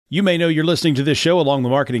You may know you're listening to this show along the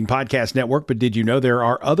Marketing Podcast Network, but did you know there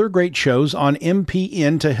are other great shows on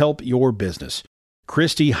MPN to help your business?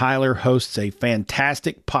 Christy Heiler hosts a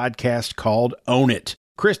fantastic podcast called Own It.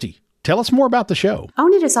 Christy, tell us more about the show.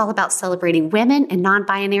 Own It is all about celebrating women and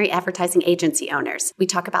non-binary advertising agency owners. We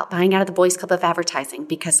talk about buying out of the Boys Club of Advertising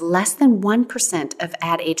because less than 1% of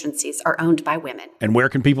ad agencies are owned by women. And where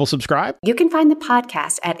can people subscribe? You can find the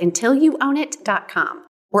podcast at untilyouownit.com.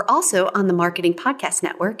 We're also on the Marketing Podcast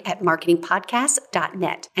Network at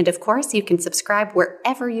marketingpodcast.net. And of course, you can subscribe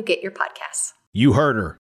wherever you get your podcasts. You heard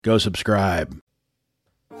her. Go subscribe.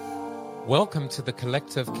 Welcome to the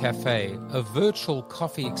Collective Cafe, a virtual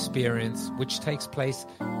coffee experience which takes place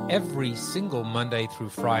every single Monday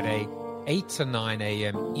through Friday, 8 to 9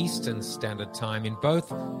 a.m. Eastern Standard Time in both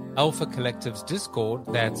Alpha Collective's Discord,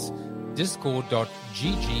 that's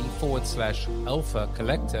discord.gg/Alpha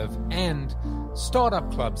Collective, and Startup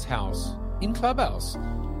Club's house in Clubhouse.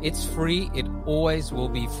 It's free. It always will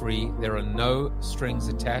be free. There are no strings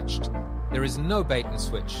attached. There is no bait and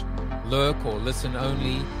switch. Lurk or listen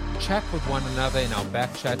only, chat with one another in our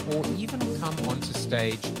back chat, or even come onto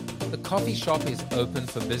stage. The coffee shop is open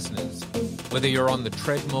for business. Whether you're on the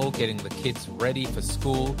treadmill, getting the kids ready for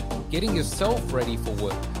school, getting yourself ready for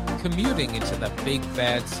work, commuting into the big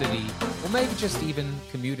bad city, or maybe just even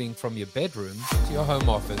commuting from your bedroom to your home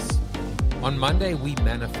office. On Monday, we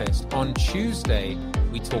manifest. On Tuesday,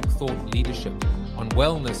 we talk thought leadership. On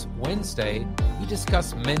Wellness Wednesday, we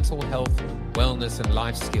discuss mental health, wellness, and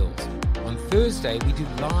life skills. On Thursday, we do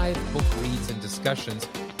live book reads and discussions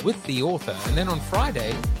with the author. And then on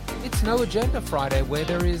Friday, it's No Agenda Friday, where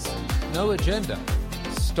there is no agenda.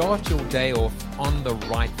 Start your day off on the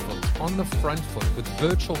right foot, on the front foot, with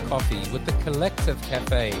virtual coffee, with the Collective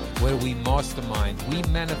Cafe, where we mastermind, we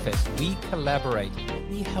manifest, we collaborate,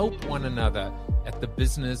 we help one another at the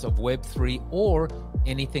business of Web3 or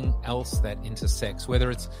anything else that intersects, whether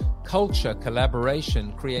it's culture,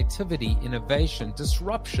 collaboration, creativity, innovation,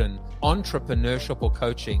 disruption, entrepreneurship, or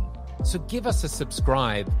coaching. So give us a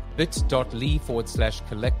subscribe,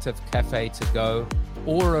 bit.ly/Collective Cafe to go,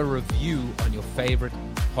 or a review on your favorite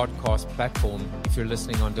podcast platform if you're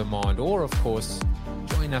listening on demand, or of course,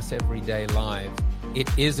 join us every day live. It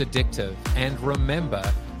is addictive, and remember,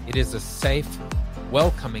 it is a safe,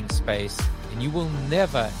 welcoming space, and you will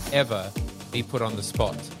never, ever be put on the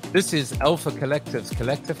spot. This is Alpha Collective's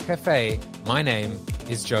Collective Cafe. My name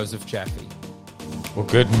is Joseph Jaffe. Well,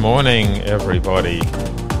 good morning, everybody.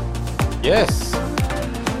 Yes,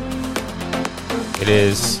 it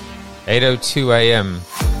is 8:02 a.m.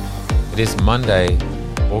 It is Monday,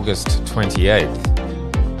 August 28th.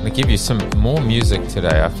 I'm going to give you some more music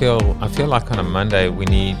today. I feel like on a Monday we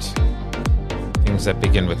need things that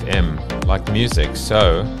begin with M, like music.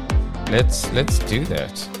 So let's do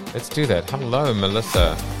that. Let's do that. Hello,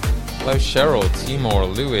 Melissa. Hello, Cheryl, Timor,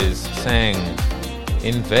 Louis, Sang,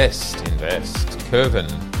 Invest, Curvin,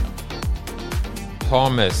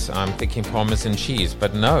 Parmes. I'm thinking Parmesan cheese,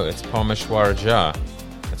 but no, it's Parmeshwaraja.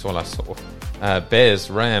 That's all I saw. Bez,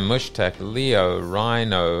 Ram, Mushtaq, Leo,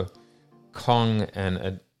 Rhino, Kong,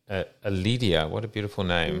 and Alidia. What a beautiful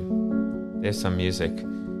name. There's some music.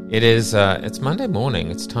 It's Monday morning.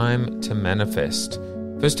 It's time to manifest.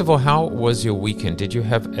 First of all, how was your weekend? Did you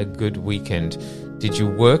have a good weekend? Did you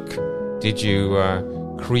work? Did you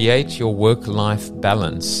create your work-life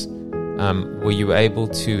balance? Were you able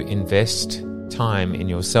to invest time in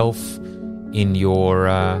yourself, in your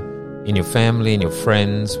family, in your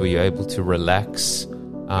friends? Were you able to relax?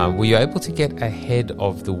 Were you able to get ahead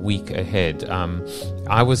of the week ahead?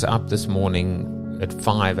 I was up this morning at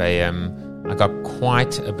 5 a.m. I got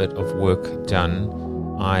quite a bit of work done.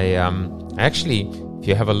 I actually, if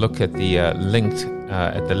you have a look at the link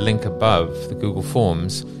above, the Google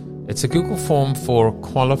Forms, it's a Google form for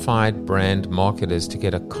qualified brand marketers to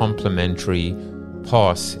get a complimentary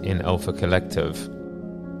pass in Alpha Collective.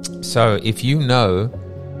 So if you know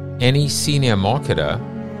any senior marketer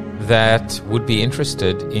that would be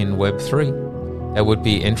interested in Web3, that would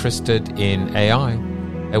be interested in AI,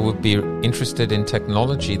 that would be interested in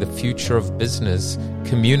technology, the future of business,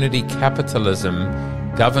 community capitalism,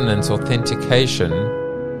 governance, authentication,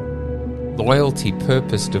 loyalty,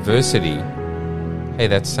 purpose, diversity. Hey,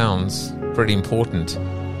 that sounds pretty important.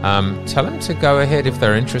 Tell them to go ahead if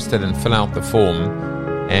they're interested and fill out the form.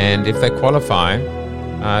 And if they qualify,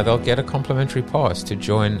 they'll get a complimentary pass to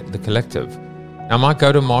join the collective. Now, my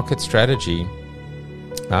go-to-market strategy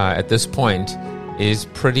at this point is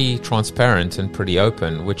pretty transparent and pretty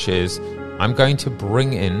open, which is I'm going to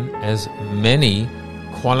bring in as many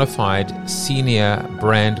qualified senior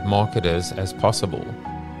brand marketers as possible.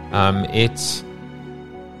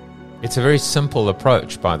 It's a very simple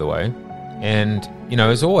approach, by the way. And,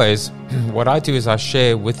 as always, what I do is I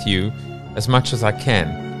share with you as much as I can.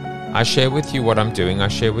 I share with you what I'm doing. I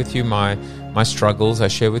share with you my struggles. I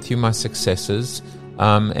share with you my successes.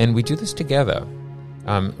 And we do this together.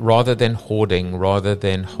 Rather than hoarding, rather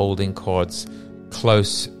than holding cards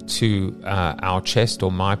close to our chest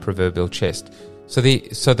or my proverbial chest. So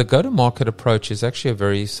the go-to-market approach is actually a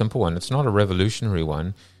very simple one. It's not a revolutionary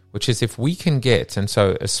one, which is if we can get, and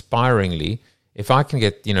so aspiringly, if I can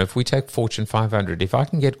get, if we take Fortune 500, if I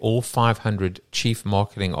can get all 500 chief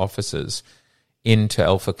marketing officers into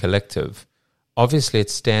Alpha Collective, obviously it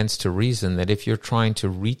stands to reason that if you're trying to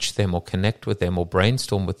reach them or connect with them or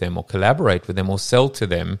brainstorm with them or collaborate with them or sell to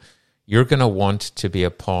them, you're going to want to be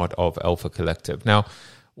a part of Alpha Collective. Now,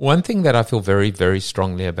 one thing that I feel very, very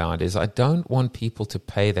strongly about is I don't want people to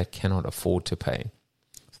pay that cannot afford to pay.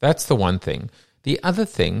 So that's the one thing. The other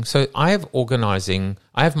thing, so I have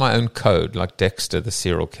my own code, like Dexter, the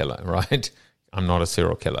serial killer, right? I'm not a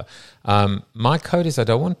serial killer. My code is I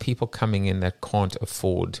don't want people coming in that can't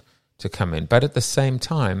afford to come in. But at the same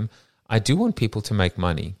time, I do want people to make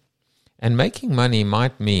money. And making money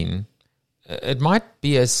might mean, it might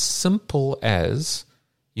be as simple as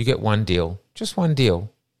you get one deal, just one deal.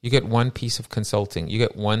 You get one piece of consulting. You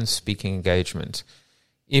get one speaking engagement.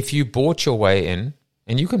 If you bought your way in,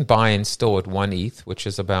 and you can buy and still at 1 ETH, which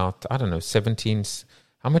is about, 17.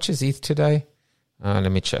 How much is ETH today?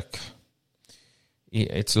 Let me check.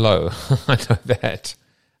 It's low. I know that.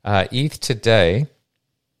 ETH today,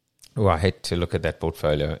 I hate to look at that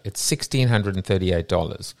portfolio. It's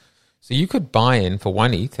 $1,638. So you could buy in for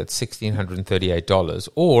 1 ETH at $1,638,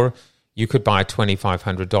 or you could buy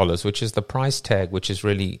 $2,500, which is the price tag, which is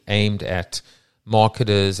really aimed at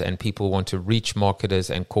marketers and people who want to reach marketers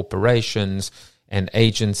and corporations and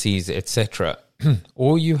agencies, etc.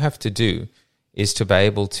 All you have to do is to be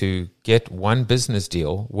able to get one business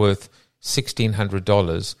deal worth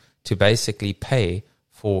 $1,600 to basically pay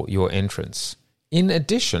for your entrance. In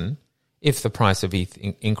addition, if the price of ETH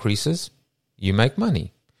increases, you make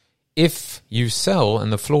money. If you sell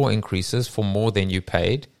and the floor increases for more than you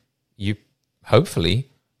paid, you hopefully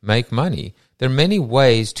make money. There are many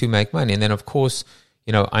ways to make money. And then, of course,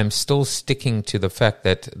 I'm still sticking to the fact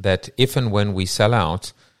that if and when we sell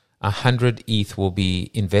out, 100 ETH will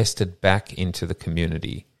be invested back into the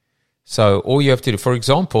community. So all you have to do, for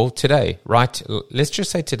example, today, right? Let's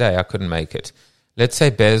just say today I couldn't make it. Let's say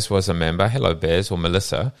Bez was a member. Hello, Bez, or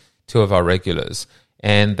Melissa, two of our regulars.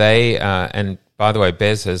 And and by the way,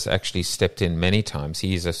 Bez has actually stepped in many times.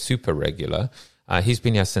 He's a super regular. He's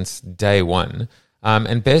been here since day one.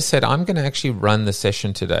 And Bez said, I'm going to actually run the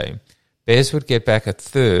session today. Bez would get back a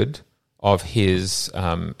third of his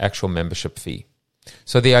actual membership fee.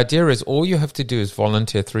 So the idea is all you have to do is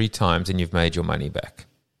volunteer 3 times and you've made your money back.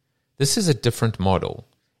 This is a different model.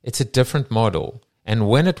 It's a different model. And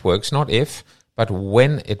when it works, not if, but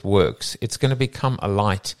when it works, it's going to become a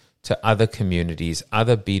light to other communities,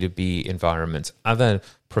 other B2B environments, other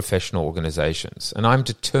professional organizations. And I'm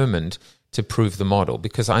determined to prove the model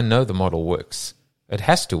because I know the model works. It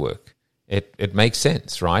has to work. It makes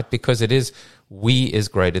sense, right? Because it is we is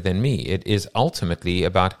greater than me. It is ultimately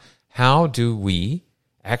about how do we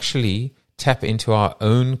actually tap into our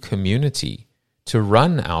own community to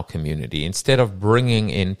run our community instead of bringing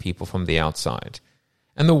in people from the outside.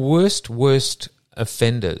 And the worst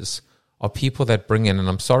offenders are people that bring in, and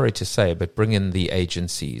I'm sorry to say, but bring in the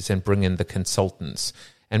agencies and bring in the consultants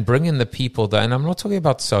and bring in the people that, and I'm not talking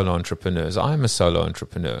about solo entrepreneurs. I'm a solo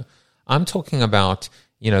entrepreneur. I'm talking about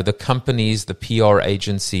the companies, the PR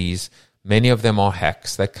agencies. Many of them are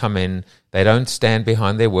hacks that come in. They don't stand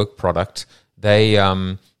behind their work product. They,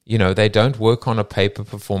 they don't work on a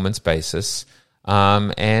pay-per-performance basis.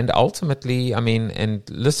 And ultimately, and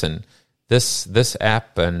listen, this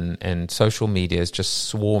app and social media is just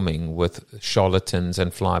swarming with charlatans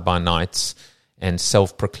and fly-by-nights and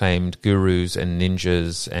self-proclaimed gurus and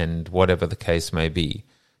ninjas and whatever the case may be.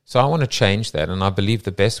 So I want to change that, and I believe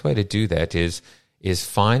the best way to do that is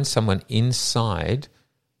find someone inside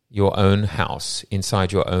your own house,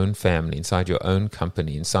 inside your own family, inside your own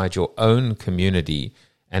company, inside your own community,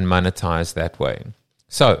 and monetize that way.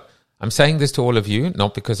 So I'm saying this to all of you,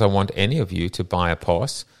 not because I want any of you to buy a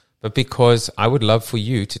pass, but because I would love for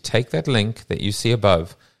you to take that link that you see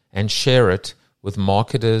above and share it with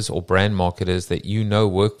marketers or brand marketers that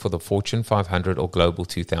work for the Fortune 500 or Global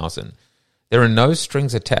 2000. There are no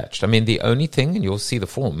strings attached. The only thing, and you'll see the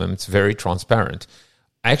form, and it's very transparent.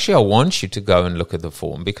 Actually, I want you to go and look at the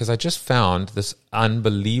form because I just found this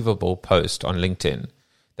unbelievable post on LinkedIn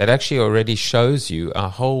that actually already shows you a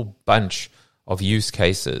whole bunch of use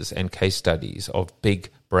cases and case studies of big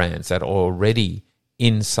brands that are already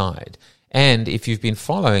inside. And if you've been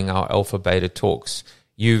following our Alpha Beta talks,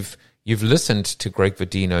 you've listened to Greg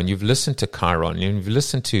Verdino, and you've listened to Chiron, and you've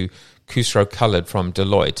listened to Khusro Khalid from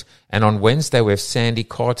Deloitte. And on Wednesday, we have Sandy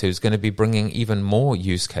Carter, who's going to be bringing even more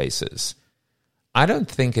use cases. I don't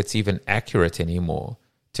think it's even accurate anymore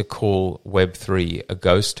to call Web3 a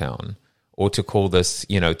ghost town, or to call this,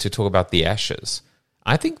 to talk about the ashes.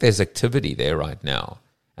 I think there's activity there right now.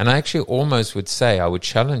 And I actually almost would say, I would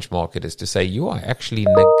challenge marketers to say, you are actually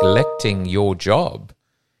neglecting your job.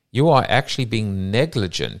 You are actually being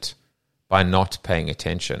negligent by not paying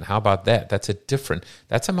attention. How about that? That's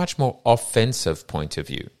a much more offensive point of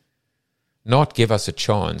view. Not give us a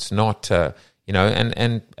chance, not,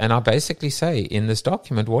 and I basically say in this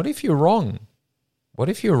document, what if you're wrong? What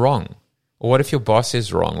if you're wrong? Or what if your boss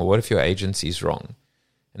is wrong? Or what if your agency is wrong?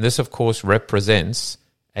 And this, of course, represents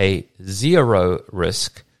a zero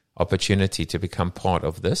risk opportunity to become part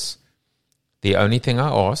of this. The only thing I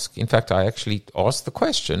ask, in fact, I actually ask the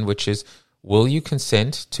question, which is, will you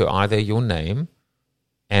consent to either your name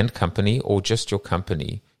and company, or just your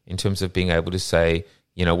company, in terms of being able to say,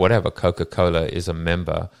 whatever, Coca-Cola is a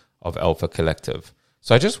member of Alpha Collective.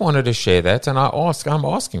 So I just wanted to share that, and I'm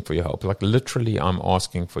asking for your help. Like literally, I'm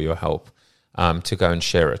asking for your help to go and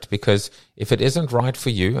share it. Because if it isn't right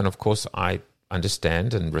for you, and of course I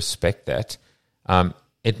understand and respect that,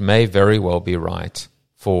 it may very well be right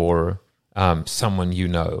for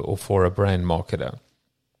someone or for a brand marketer.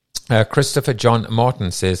 Christopher John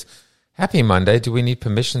Martin says, happy Monday. Do we need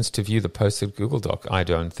permissions to view the posted Google Doc? I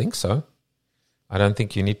don't think so. I don't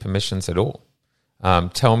think you need permissions at all.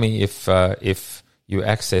 Tell me if you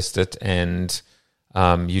accessed it and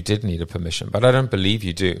you did need a permission, but I don't believe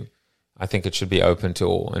you do. I think it should be open to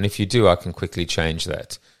all. And if you do, I can quickly change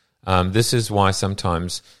that. This is why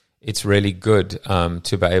sometimes it's really good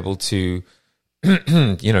to be able to,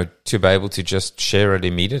 to be able to just share it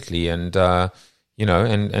immediately and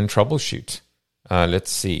troubleshoot.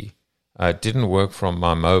 Let's see. It didn't work from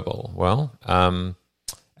my mobile. Well,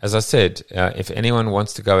 as I said, if anyone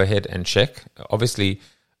wants to go ahead and check, obviously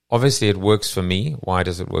it works for me. Why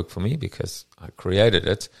does it work for me? Because I created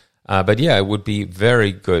it. But yeah, it would be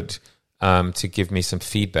very good to give me some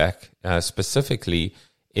feedback, specifically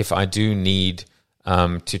if I do need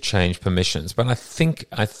to change permissions. But I think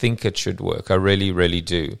it should work. I really, really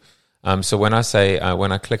do. So when I say,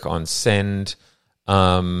 when I click on send,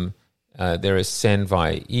 there is send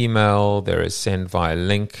via email, there is send via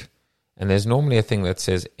link, and there's normally a thing that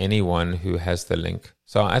says anyone who has the link.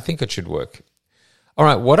 So I think it should work. All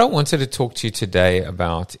right, what I wanted to talk to you today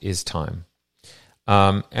about is time.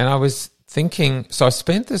 And I was thinking, so I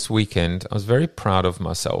spent this weekend, I was very proud of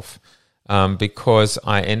myself because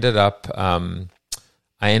I ended up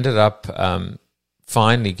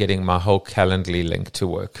finally getting my whole Calendly link to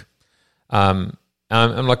work. I'm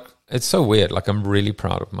like, it's so weird. Like, I'm really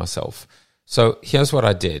proud of myself. So here's what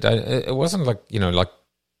I did. It wasn't like,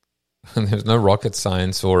 there's no rocket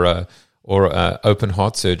science or open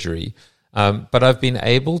heart surgery. But I've been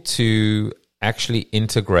able to actually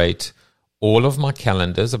integrate all of my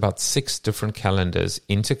calendars, about 6 different calendars,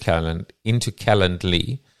 into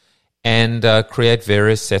Calendly, and create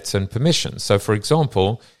various sets and permissions. So, for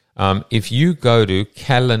example, if you go to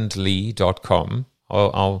calendly.com,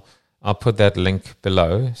 I'll put that link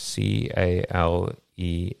below,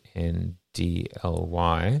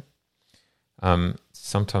 CALENDLY.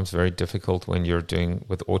 Sometimes very difficult when you're doing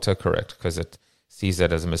with autocorrect because it sees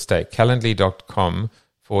that as a mistake.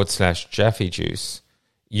 Calendly.com/Jaffe Juice.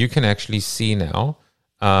 You can actually see now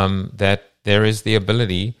that there is the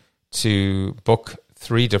ability to book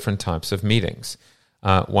 3 different types of meetings.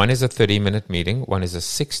 One is a 30-minute meeting, one is a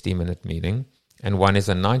 60-minute meeting, and one is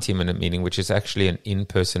a 90-minute meeting, which is actually an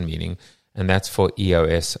in-person meeting, and that's for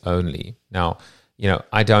EOS only. Now,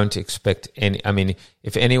 I don't expect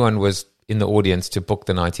if anyone was in the audience to book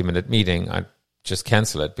the 90-minute meeting, I'd just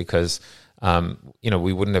cancel it because,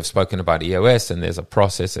 we wouldn't have spoken about EOS and there's a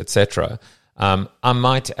process, etc. I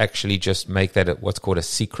might actually just make that what's called a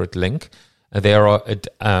secret link. There are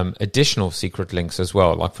additional secret links as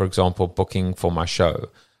well, like, for example, booking for my show,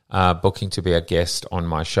 booking to be a guest on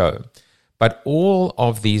my show. But all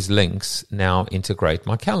of these links now integrate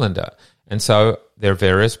my calendar. And so there are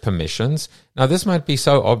various permissions. Now, this might be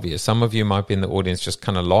so obvious. Some of you might be in the audience just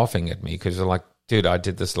kind of laughing at me because you're like, dude, I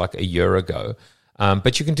did this like a year ago.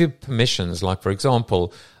 But you can do permissions, like, for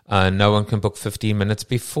example, no one can book 15 minutes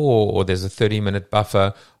before, or there's a 30-minute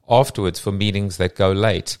buffer afterwards for meetings that go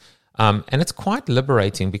late. And it's quite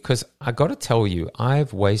liberating because I got to tell you,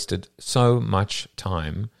 I've wasted so much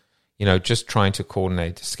time, just trying to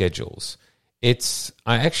coordinate schedules. I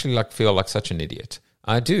actually feel like such an idiot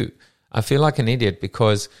I do. I feel like an idiot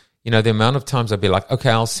because, the amount of times I'd be like, okay,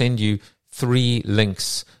 I'll send you 3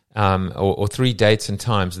 links or 3 dates and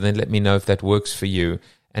times, and then let me know if that works for you.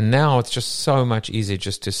 And now it's just so much easier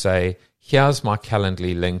just to say, here's my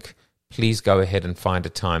Calendly link. Please go ahead and find a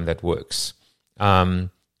time that works.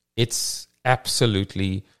 It's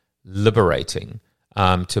absolutely liberating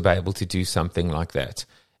to be able to do something like that.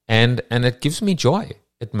 And it gives me joy.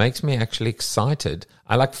 It makes me actually excited.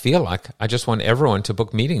 I feel like I just want everyone to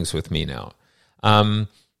book meetings with me now.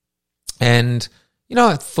 And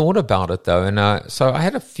I thought about it though, and so I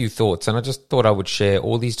had a few thoughts, and I just thought I would share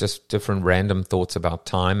all these just different random thoughts about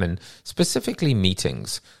time and specifically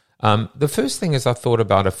meetings. The first thing is I thought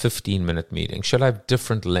about a 15-minute meeting. Should I have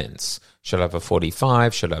different lengths? Should I have a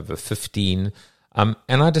 45? Should I have a 15? And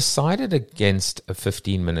I decided against a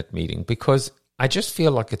 15-minute meeting because I just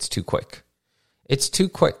feel like it's too quick. It's too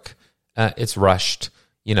quick. It's rushed.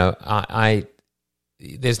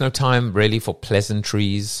 There's no time really for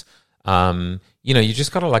pleasantries. You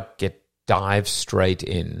just got to dive straight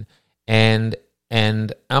in. And I'm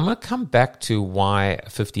going to come back to why a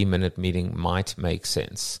 15-minute meeting might make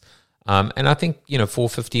sense. And I think, for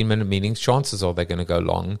 15-minute meetings, chances are they're going to go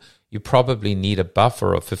long. You probably need a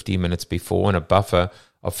buffer of 15 minutes before and a buffer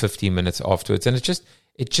of 15 minutes afterwards. And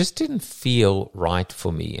it just didn't feel right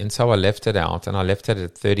for me. And so I left it out, and I left it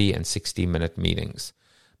at 30 and 60-minute meetings.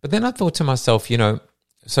 But then I thought to myself,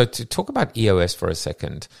 so to talk about EOS for a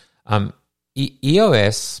second,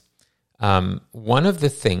 EOS, one of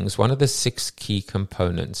the 6 key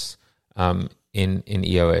components in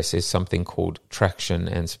EOS is something called traction,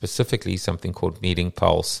 and specifically something called meeting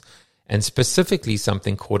pulse, and specifically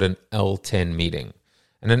something called an L10 meeting.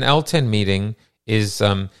 And an L10 meeting is,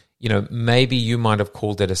 maybe you might have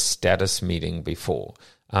called it a status meeting before.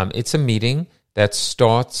 It's a meeting that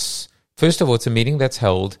starts, first of all, it's a meeting that's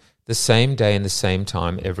held the same day and the same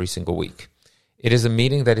time every single week. It is a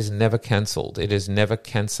meeting that is never canceled. It is never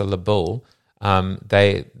cancelable.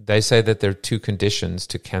 They say that there are 2 conditions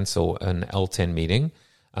to cancel an L10 meeting.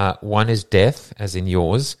 One is death, as in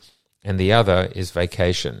yours, and the other is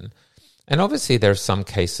vacation. And obviously there are some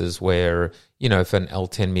cases where, if an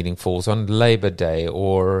L10 meeting falls on Labor Day,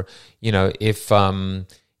 or, if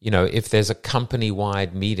there's a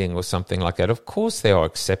company-wide meeting or something like that, of course there are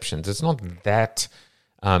exceptions. It's not that,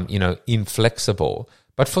 inflexible.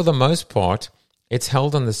 But for the most part, it's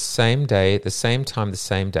held on the same day, the same time, the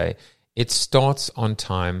same day. It starts on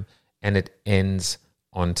time and it ends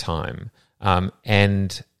on time.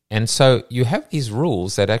 And so you have these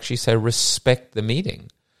rules that actually say respect the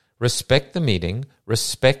meeting. Respect the meeting,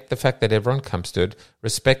 respect the fact that everyone comes to it,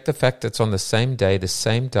 respect the fact that it's on the same day, the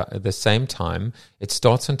same time. It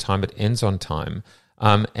starts on time, it ends on time.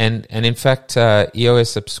 And in fact,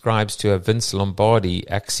 EOS subscribes to a Vince Lombardi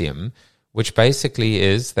axiom, which basically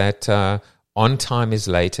is that on time is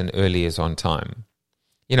late and early is on time.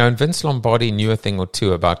 And Vince Lombardi knew a thing or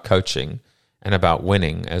two about coaching and about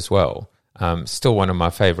winning as well. Still, one of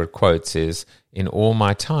my favorite quotes is, "In all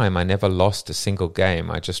my time, I never lost a single game.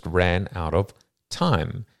 I just ran out of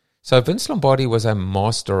time." So Vince Lombardi was a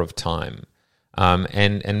master of time.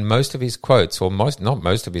 And most of his quotes, or not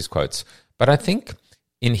most of his quotes, but I think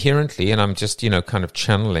inherently, and I'm just, kind of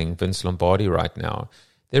channeling Vince Lombardi right now,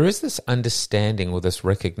 there is this understanding or this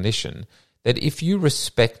recognition that if you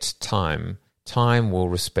respect time, time will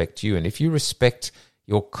respect you. And if you respect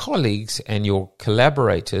your colleagues and your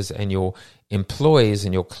collaborators and your employees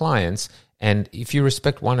and your clients, and if you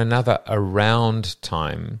respect one another around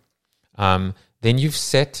time, then you've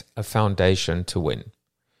set a foundation to win.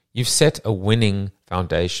 You've set a winning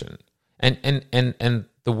foundation. And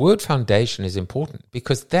the word foundation is important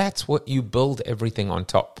because that's what you build everything on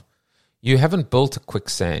top. You haven't built a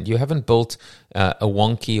quicksand. You haven't built a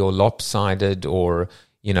wonky or lopsided or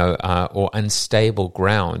unstable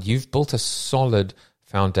ground. You've built a solid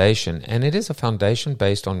foundation, and it is a foundation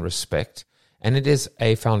based on respect, and it is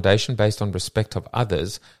a foundation based on respect of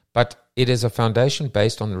others, but it is a foundation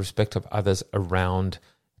based on the respect of others around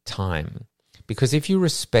time. Because if you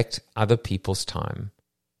respect other people's time,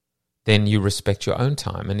 then you respect your own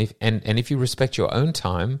time. And if you respect your own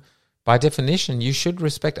time, by definition, you should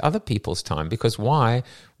respect other people's time. Because why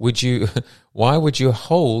would you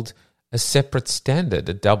hold a separate standard,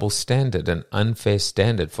 a double standard, an unfair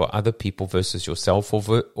standard for other people versus yourself,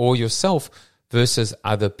 or yourself versus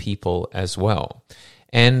other people as well?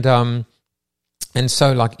 And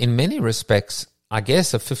so, like, in many respects, I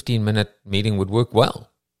guess a 15-minute meeting would work well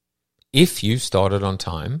if you started on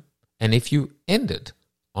time and if you ended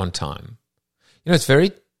on time. It's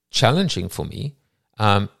very challenging for me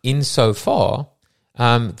insofar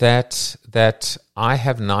that I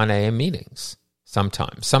have 9 a.m. meetings.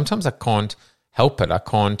 Sometimes I can't help it. I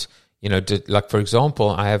can't, like for example,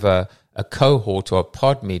 I have a cohort or a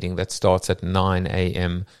pod meeting that starts at 9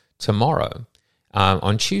 a.m. tomorrow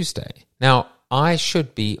on Tuesday. Now, I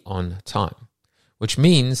should be on time, which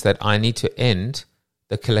means that I need to end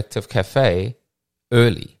the Collective Cafe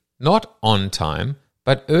early. Not on time,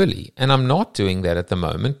 but early. And I'm not doing that at the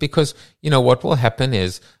moment because, what will happen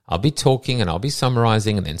is I'll be talking and I'll be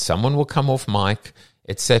summarizing and then someone will come off mic,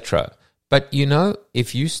 etc. But,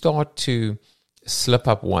 if you start to slip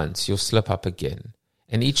up once, you'll slip up again.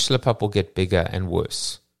 And each slip up will get bigger and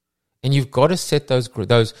worse. And you've got to set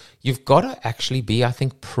those, you've got to actually be, I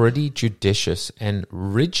think, pretty judicious and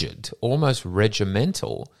rigid, almost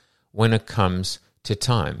regimental when it comes to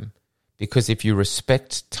time. Because if you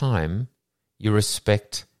respect time, you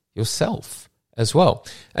respect yourself as well.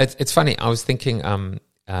 It's funny, I was thinking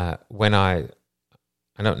when I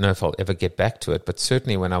don't know if I'll ever get back to it, but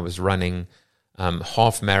certainly when I was running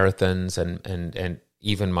half marathons and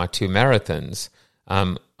even my 2 marathons,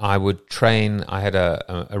 I would train. I had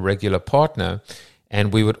a regular partner,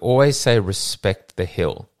 and we would always say, respect the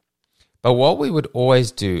hill. But what we would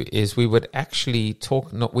always do is we would actually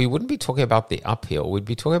we wouldn't be talking about the uphill, we'd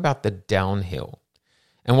be talking about the downhill.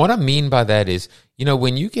 And what I mean by that is,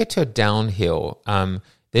 when you get to a downhill,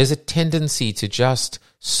 there's a tendency to just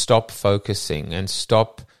stop focusing and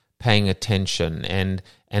stop paying attention and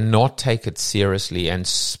not take it seriously and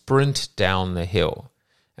sprint down the hill.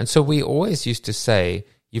 And so we always used to say,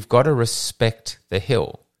 you've got to respect the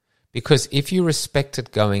hill, because if you respect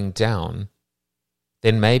it going down,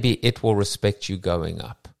 then maybe it will respect you going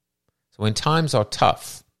up. So when times are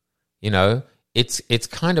tough, it's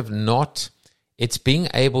kind of not, it's being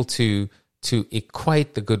able to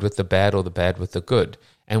equate the good with the bad or the bad with the good.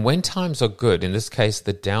 And when times are good, in this case,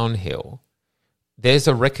 the downhill, there's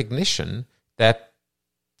a recognition that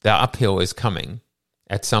the uphill is coming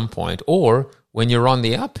at some point. Or when you're on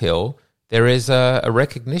the uphill, there is a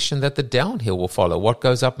recognition that the downhill will follow. What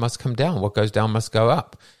goes up must come down. What goes down must go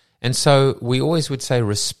up. And so we always would say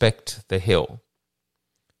respect the hill.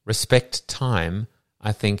 Respect time,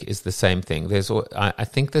 I think, is the same thing. I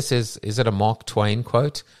think this is it a Mark Twain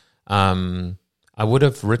quote? I would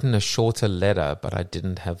have written a shorter letter, but I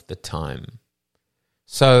didn't have the time.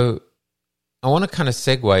 So I want to kind of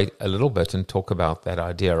segue a little bit and talk about that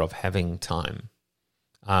idea of having time.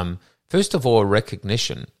 First of all, a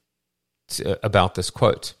recognition about this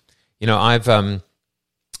quote.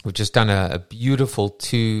 We've just done a beautiful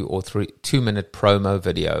 2 or 2 minute promo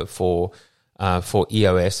video for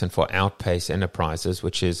EOS and for Outpace Enterprises,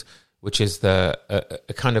 which is a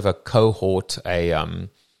kind of a cohort, a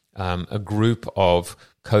group of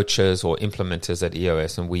coaches or implementers at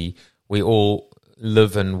EOS, and we all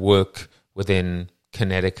live and work within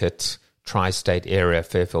Connecticut, tri-state area,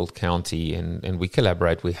 Fairfield County, and we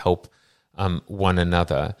collaborate, we help one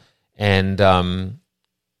another. And I'll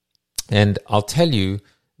tell you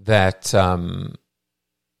that, I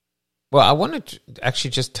want to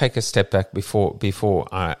actually just take a step back before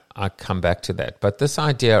I come back to that. But this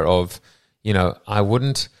idea of, I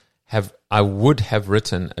would have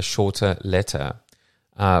written a shorter letter,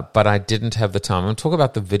 but I didn't have the time. I'm going to talk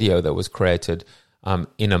about the video that was created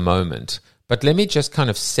in a moment. But let me just kind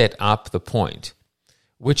of set up the point,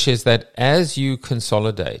 which is that as you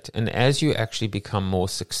consolidate and as you actually become more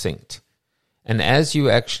succinct, and as you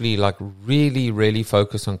actually really, really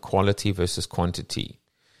focus on quality versus quantity,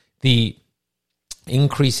 the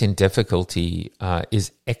increase in difficulty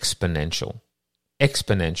is exponential.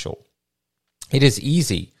 Exponential. It is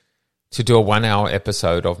easy to do a 1-hour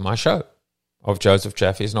episode of my show, of Joseph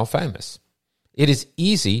Jaffe is Not Famous. It is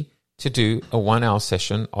easy to do a 1-hour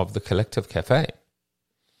session of the Collective Cafe.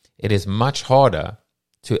 It is much harder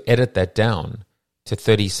to edit that down to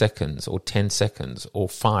 30 seconds or 10 seconds or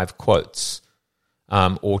 5 quotes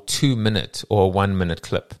or 2 minute or 1 minute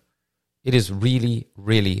clip. It is really,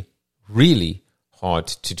 really, really hard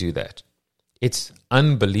to do that. It's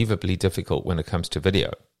unbelievably difficult when it comes to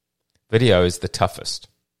video. Video is the toughest.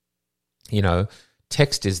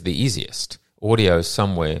 Text is the easiest. Audio is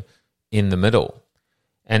somewhere in the middle.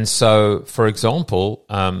 And so, for example,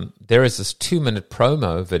 there is this 2-minute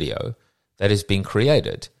promo video that is being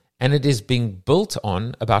created, and it is being built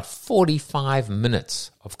on about 45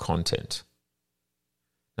 minutes of content.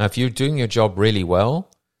 Now, if you're doing your job really well,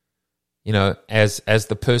 as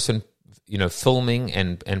the person, filming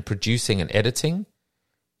and producing and editing,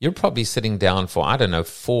 you're probably sitting down for,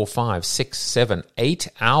 4, 5, 6, 7, 8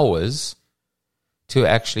 hours to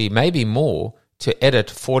actually, maybe more, to edit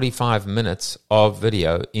 45 minutes of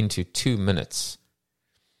video into 2 minutes.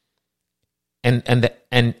 And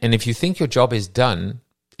if you think your job is done,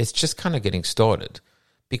 it's just kind of getting started.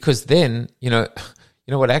 Because then,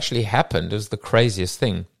 what actually happened is the craziest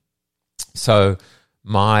thing. So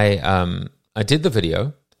I did the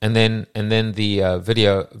video, and then the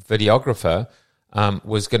videographer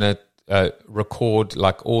was going to record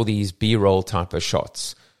like all these B-roll type of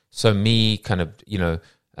shots. So me kind of,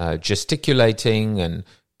 gesticulating and,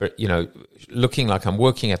 looking like I'm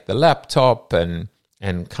working at the laptop and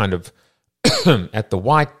kind of at the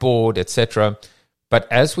whiteboard, etc. But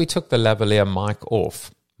as we took the lavalier mic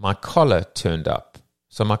off, my collar turned up.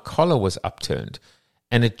 So my collar was upturned,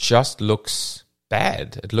 and it just looks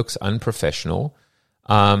bad. It looks unprofessional,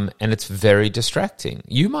 and it's very distracting.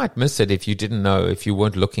 You might miss it if you didn't know, if you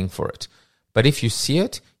weren't looking for it. But if you see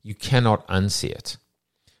it, you cannot unsee it.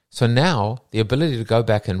 So now the ability to go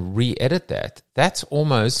back and re-edit that's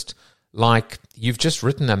almost like you've just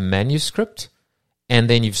written a manuscript and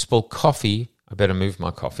then you've spilled coffee. I better move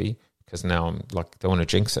my coffee because now I'm like, don't want to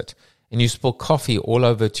jinx it. And you spill coffee all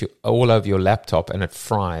over your laptop, and it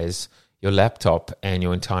fries your laptop, and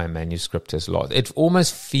your entire manuscript is lost. It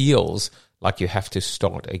almost feels like you have to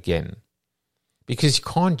start again, because you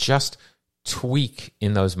can't just tweak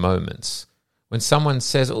in those moments. When someone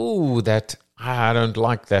says, "Oh, I don't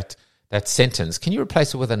like that sentence," can you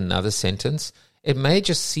replace it with another sentence? It may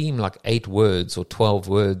just seem like 8 words or 12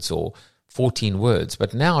 words or 14 words,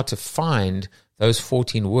 but now to find those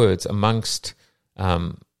 14 words amongst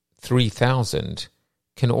 3,000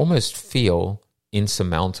 can almost feel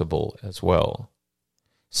insurmountable as well.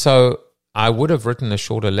 So I would have written a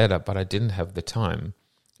shorter letter, but I didn't have the time.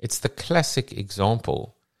 It's the classic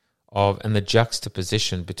example and the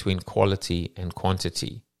juxtaposition between quality and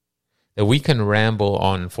quantity. That we can ramble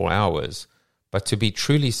on for hours, but to be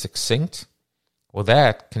truly succinct, well,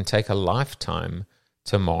 that can take a lifetime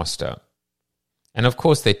to master. And of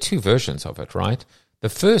course, there are 2 versions of it, right? The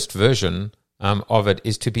first version of it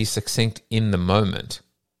is to be succinct in the moment.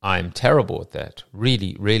 I'm terrible at that,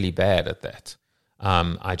 really, really bad at that.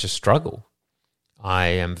 I just struggle. I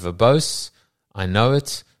am verbose. I know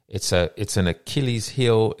it. It's an Achilles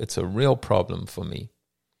heel. It's a real problem for me.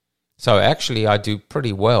 So actually, I do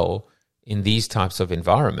pretty well in these types of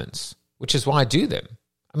environments, which is why I do them.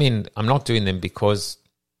 I mean, I'm not doing them because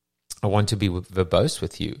I want to be verbose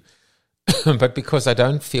with you, but because I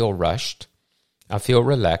don't feel rushed. I feel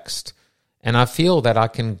relaxed, and I feel that I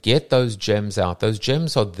can get those gems out. Those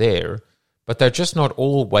gems are there, but they're just not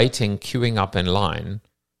all waiting, queuing up in line,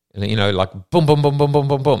 like boom, boom, boom, boom, boom,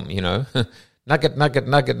 boom, boom, nugget, nugget,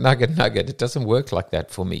 nugget, nugget, nugget. It doesn't work like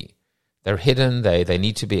that for me. They're hidden. They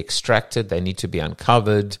need to be extracted. They need to be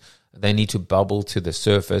uncovered. They need to bubble to the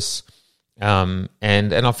surface. And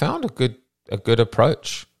I found a good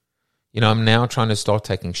approach. I'm now trying to start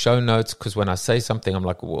taking show notes, because when I say something, I'm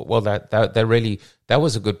like, well, that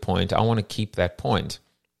was a good point. I want to keep that point.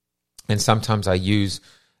 And sometimes I use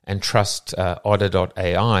and trust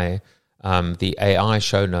Otter.ai, the AI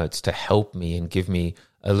show notes, to help me and give me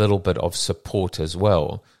a little bit of support as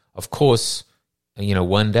well. Of course,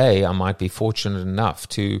 one day I might be fortunate enough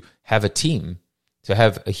to have a team, to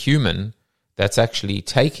have a human that's actually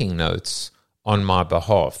taking notes on my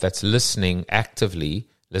behalf, that's actively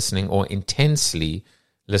listening or intensely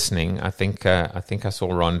listening. I think I saw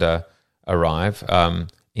Rhonda arrive.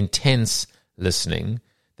 Intense listening,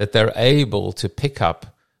 that they're able to pick up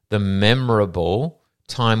the memorable,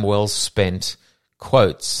 time well spent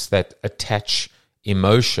quotes that attach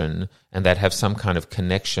emotion and that have some kind of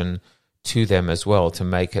connection to them as well, to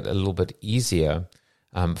make it a little bit easier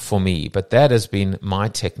for me. But that has been my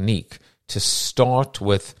technique, to start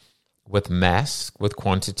with mass, with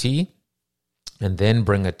quantity, and then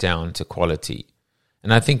bring it down to quality.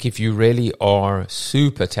 And I think if you really are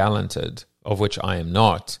super talented, of which I am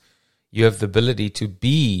not, you have the ability to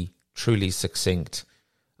be truly succinct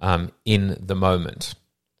in the moment.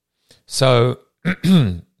 So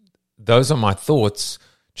those are my thoughts,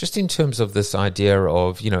 just in terms of this idea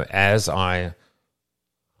of, as I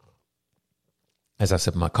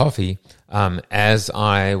said, my coffee, as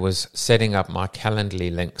I was setting up my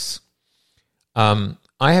Calendly links,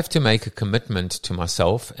 I have to make a commitment to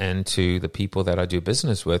myself and to the people that I do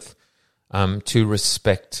business with, to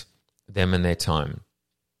respect them and their time,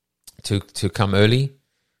 to come early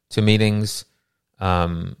to meetings,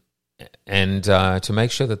 and to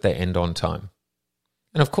make sure that they end on time.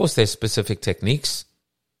 And of course, there's specific techniques.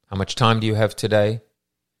 How much time do you have today?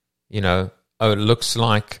 It looks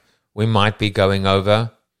like we might be going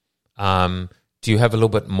over. Do you have a little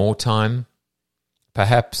bit more time?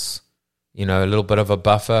 Perhaps, a little bit of a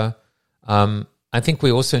buffer. I think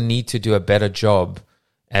we also need to do a better job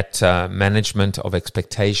at management of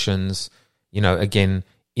expectations, again,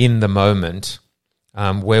 in the moment,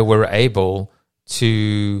 where we're able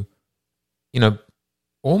to,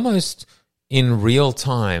 almost in real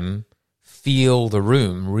time, feel the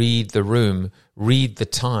room, read the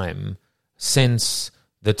time, sense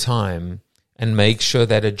the time, and make sure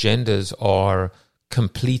that agendas are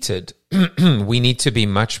completed. We need to be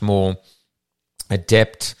much more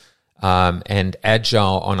adept and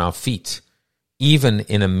agile on our feet, even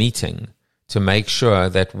in a meeting, to make sure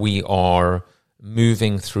that we are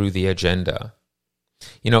moving through the agenda.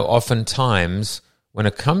 Oftentimes when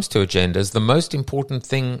it comes to agendas, the most important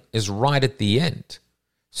thing is right at the end.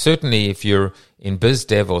 Certainly if you're in biz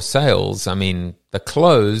dev or sales, the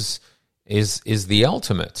close is the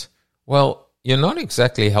ultimate. Well, you're not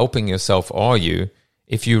exactly helping yourself, are you,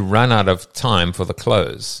 if you run out of time for the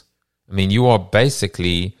close? You are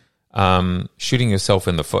basically shooting yourself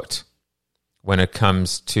in the foot when it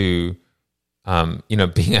comes to,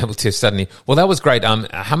 being able to suddenly, well, that was great.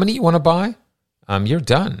 How many you want to buy? You're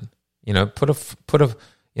done.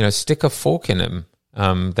 Stick a fork in him.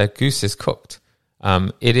 That goose is cooked.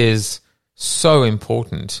 It is so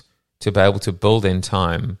important to be able to build in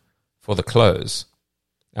time for the close.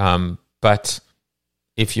 But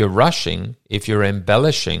if you're rushing, if you're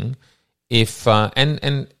embellishing,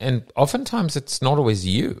 and oftentimes it's not always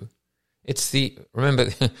you. Remember,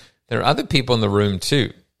 there are other people in the room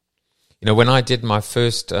too. When I did my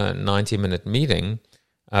first 90-minute meeting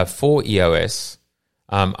for EOS,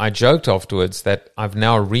 I joked afterwards that I've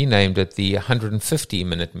now renamed it the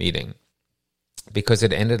 150-minute meeting because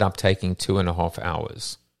it ended up taking 2.5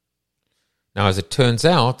 hours. Now, as it turns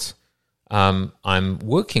out, I'm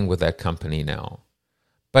working with that company now,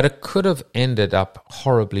 but it could have ended up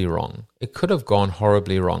horribly wrong. It could have gone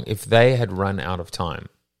horribly wrong if they had run out of time.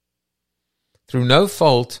 Through no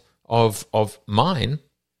fault of mine,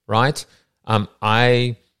 right?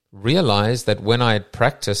 I realized that when I had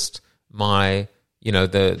practiced my, the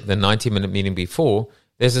 90-minute meeting before,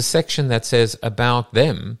 there's a section that says about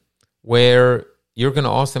them where you're going to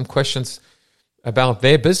ask them questions about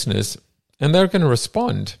their business and they're going to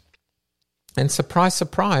respond. And surprise,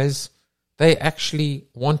 surprise, they actually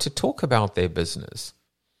want to talk about their business.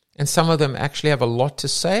 And some of them actually have a lot to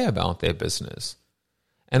say about their business.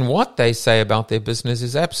 And what they say about their business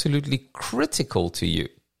is absolutely critical to you.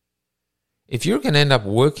 If you're going to end up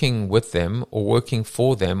working with them or working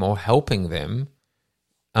for them or helping them,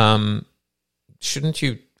 shouldn't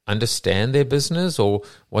you understand their business or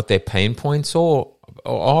what their pain points are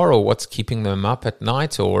or what's keeping them up at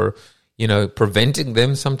night or, preventing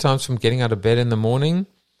them sometimes from getting out of bed in the morning?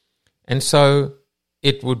 And so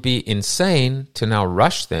it would be insane to now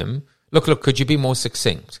rush them. Look, could you be more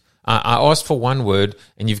succinct? I asked for one word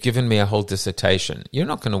and you've given me a whole dissertation. You're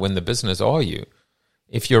not going to win the business, are you?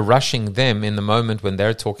 If you're rushing them in the moment when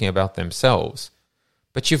they're talking about themselves.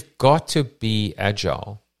 But you've got to be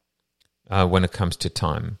agile when it comes to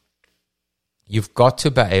time. You've got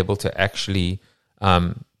to be able to actually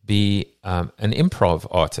be an improv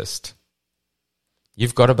artist.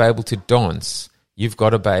 You've got to be able to dance. You've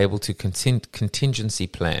got to be able to contingency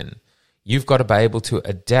plan. You've got to be able to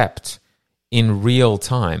adapt in real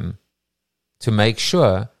time to make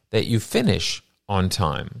sure that you finish on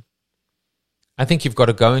time. I think you've got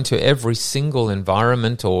to go into every single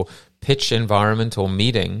environment or pitch environment or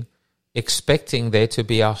meeting expecting there to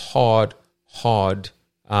be a hard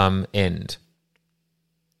end.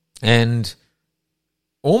 And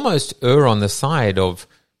almost err on the side of,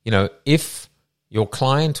 if your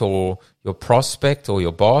client or your prospect or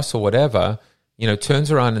your boss or whatever,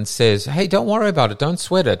 turns around and says, hey, don't worry about it. Don't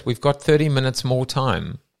sweat it. We've got 30 minutes more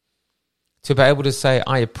time. To be able to say,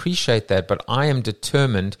 I appreciate that, but I am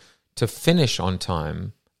determined to finish on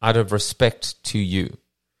time out of respect to you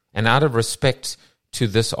and out of respect to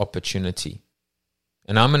this opportunity.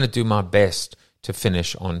 And I'm going to do my best to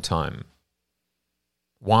finish on time.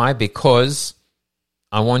 Why? Because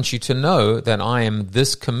I want you to know that I am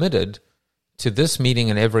this committed to this meeting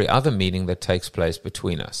and every other meeting that takes place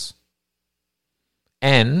between us.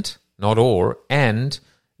 And, not or, and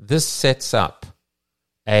this sets up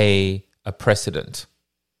a precedent.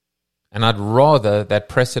 And I'd rather that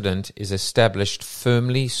precedent is established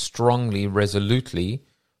firmly, strongly, resolutely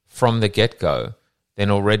from the get-go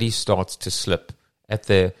than already starts to slip at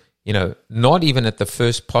the, not even at the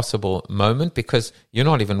first possible moment because you're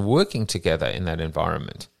not even working together in that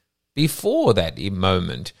environment. Before that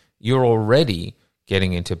moment, you're already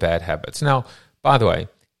getting into bad habits. Now, by the way,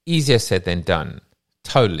 easier said than done.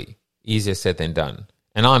 Totally easier said than done.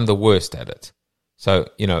 And I'm the worst at it. So,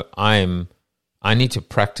 I need to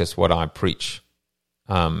practice what I preach.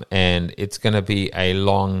 And it's going to be a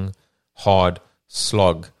long, hard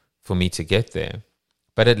slog for me to get there.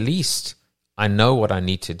 But at least I know what I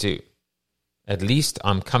need to do. At least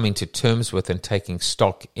I'm coming to terms with and taking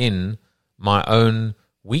stock in my own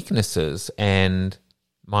weaknesses and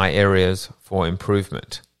my areas for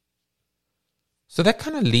improvement. So that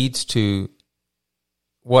kind of leads to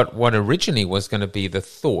what originally was going to be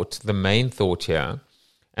the main thought here.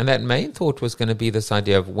 And that main thought was going to be this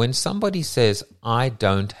idea of when somebody says, I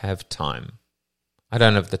don't have time, I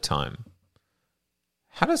don't have the time.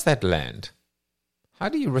 How does that land? How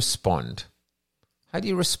do you respond? How do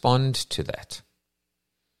you respond to that?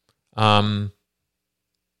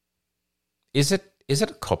 Is it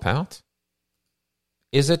a cop-out?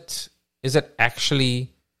 Is it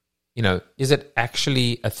actually, is it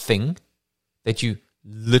actually a thing that you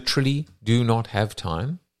literally do not have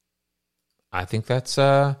time? I think it's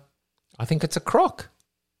a crock.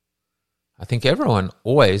 I think everyone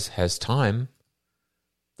always has time.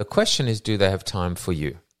 The question is, do they have time for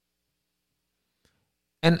you?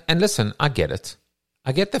 And listen, I get it.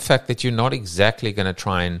 I get the fact that you're not exactly going to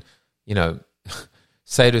try and,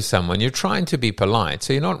 say to someone, you're trying to be polite.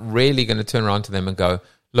 So you're not really going to turn around to them and go,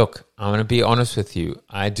 look, I'm going to be honest with you.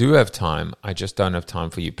 I do have time. I just don't have time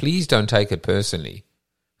for you. Please don't take it personally.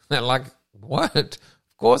 They're like, what?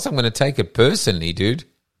 Of course I'm going to take it personally, dude.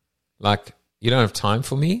 Like, you don't have time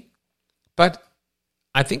for me? But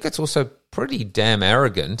I think it's also pretty damn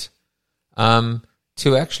arrogant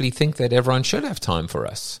to actually think that everyone should have time for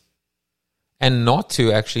us and not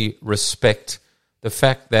to actually respect the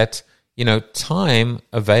fact that, time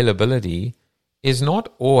availability is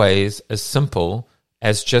not always as simple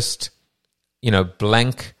as just, a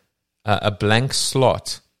blank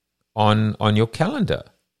slot on your calendar.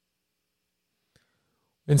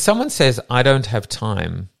 When someone says, I don't have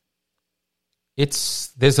time,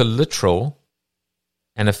 there's a literal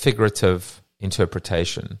and a figurative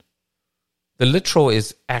interpretation. The literal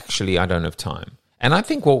is actually, I don't have time. And I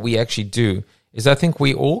think what we actually do is I think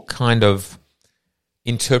we all kind of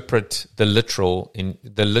interpret the literal in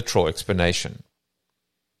the literal explanation.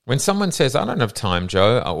 When someone says, I don't have time,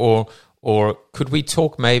 Joe, or could we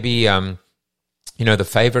talk maybe, the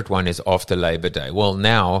favorite one is after Labor Day. Well,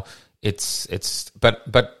 now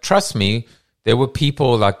but trust me, there were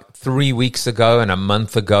people like 3 weeks ago and a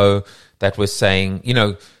month ago that were saying,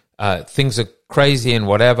 things are crazy and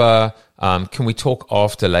whatever. Can we talk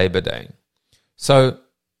after Labor Day? So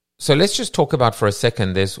let's just talk about for a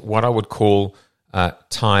second. There's what I would call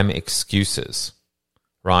time excuses,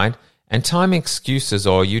 right? And time excuses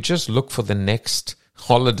are you just look for the next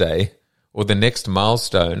holiday or the next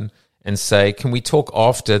milestone and say, can we talk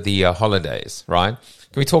after the holidays, right?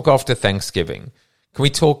 Can we talk after Thanksgiving? Can we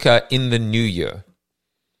talk in the new year?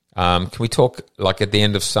 Can we talk like at the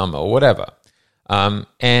end of summer or whatever?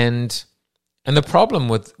 And the problem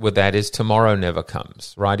with that is tomorrow never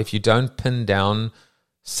comes, right? If you don't pin down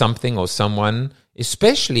something or someone,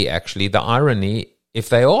 especially actually the irony, if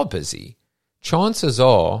they are busy, chances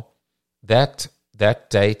are that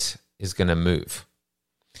date is going to move.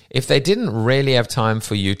 If they didn't really have time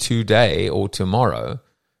for you today or tomorrow,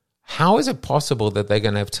 how is it possible that they're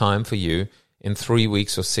going to have time for you in 3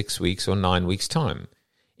 weeks or 6 weeks or 9 weeks' time?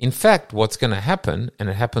 In fact, what's going to happen, and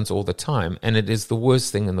it happens all the time, and it is the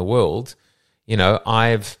worst thing in the world,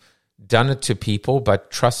 I've done it to people,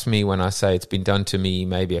 but trust me when I say it's been done to me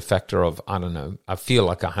maybe a factor of, I don't know, I feel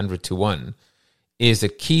like 100 to 1, is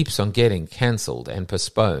it keeps on getting cancelled and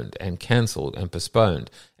postponed and cancelled and postponed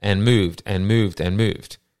and moved and moved and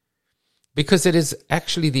moved. Because it is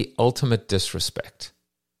actually the ultimate disrespect.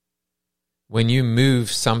 When you move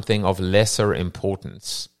something of lesser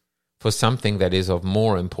importance for something that is of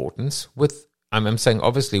more importance, I'm saying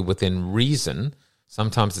obviously within reason,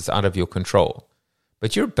 sometimes it's out of your control.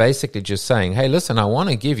 But you're basically just saying, hey, listen, I want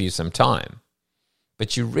to give you some time,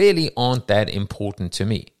 but you really aren't that important to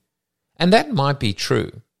me. And that might be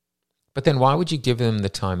true. But then why would you give them the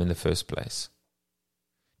time in the first place?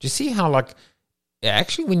 Do you see how,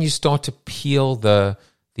 actually when you start to peel the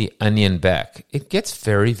onion back, it gets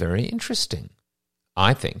very, very interesting,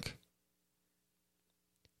 I think.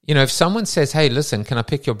 If someone says, hey, listen, can I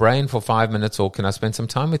pick your brain for 5 minutes or can I spend some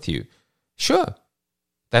time with you? Sure.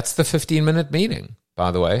 That's the 15-minute meeting,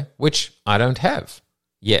 by the way, which I don't have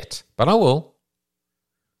yet, but I will.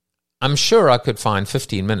 I'm sure I could find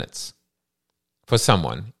 15 minutes for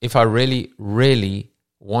someone if I really, really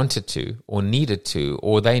wanted to or needed to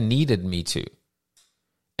or they needed me to.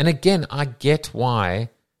 And again, I get why,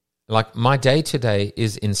 my day-to-day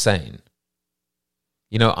is insane.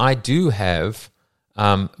 I do have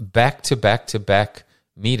back-to-back-to-back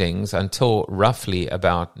meetings until roughly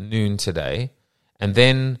about noon today. And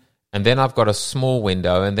then I've got a small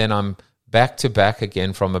window, and then I'm back-to-back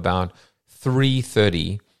again from about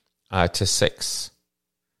 3:30 to 6.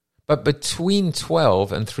 But between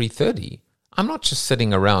 12 and 3:30, I'm not just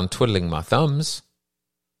sitting around twiddling my thumbs.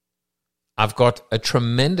 I've got a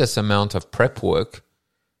tremendous amount of prep work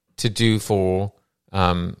to do for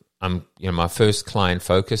my first client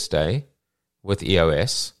focus day with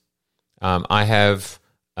EOS. I have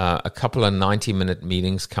a couple of 90-minute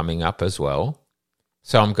meetings coming up as well.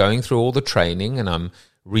 So I'm going through all the training and I'm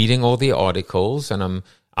reading all the articles, and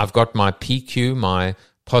I've got my PQ, my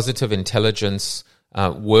positive intelligence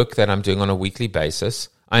work that I'm doing on a weekly basis.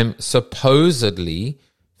 I'm supposedly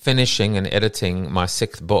finishing and editing my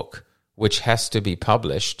 6th book, which has to be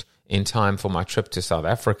published in time for my trip to South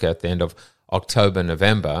Africa at the end of October,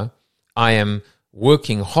 November. I am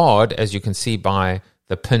working hard, as you can see by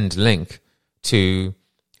the pinned link, to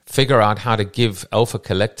figure out how to give Alpha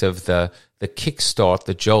Collective the kickstart,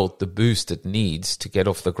 the jolt, the boost it needs to get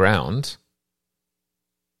off the ground.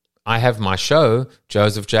 I have my show,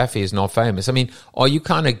 Joseph Jaffe is Not Famous. I mean, are you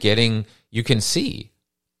kind of getting, you can see,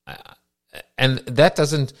 and that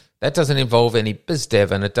doesn't involve any biz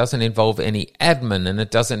dev, and it doesn't involve any admin, and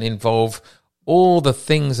it doesn't involve all the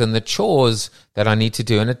things and the chores that I need to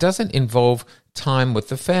do, and it doesn't involve time with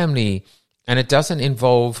the family, and it doesn't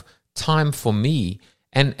involve time for me.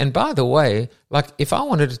 And by the way, like if I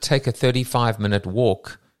wanted to take a 35-minute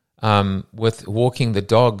walk with walking the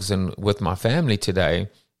dogs and with my family today,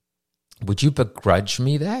 would you begrudge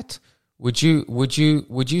me that? Would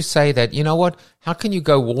you say that, you know what, how can you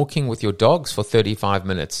go walking with your dogs for 35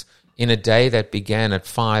 minutes in a day that began at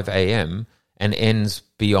 5 a.m. and ends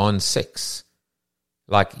beyond 6?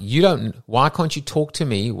 Like, why can't you talk to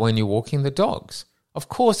me when you're walking the dogs? Of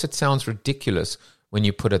course, it sounds ridiculous when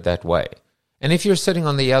you put it that way. And if you're sitting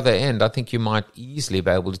on the other end, I think you might easily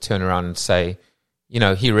be able to turn around and say,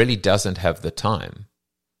 he really doesn't have the time.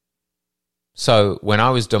 So when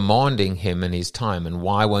I was demanding him and his time, and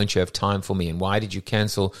why won't you have time for me, and why did you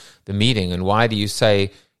cancel the meeting, and why do you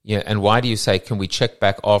say, can we check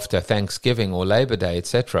back after Thanksgiving or Labor Day,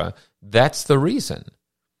 etc.? That's the reason.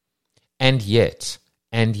 And yet,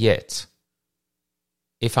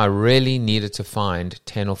 if I really needed to find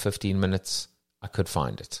 10 or 15 minutes, I could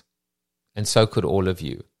find it. And so could all of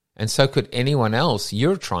you. And so could anyone else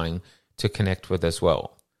you're trying to connect with as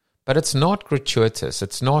well. But it's not gratuitous.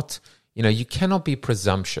 It's not, you cannot be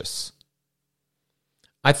presumptuous.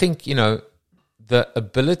 I think, the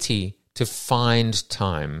ability to find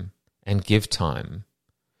time and give time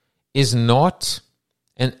is not,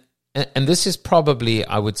 and this is probably,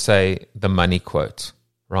 I would say, the money quote,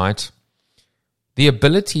 right? The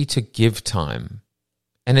ability to give time,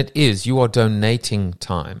 and it is, you are donating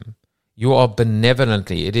time. You are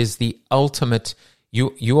benevolently. It is the ultimate.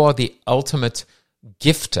 You are the ultimate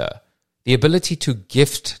gifter. The ability to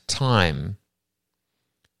gift time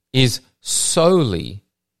is solely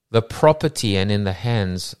the property and in the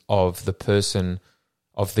hands of the person,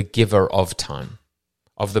 of the giver of time,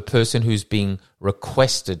 of the person who's being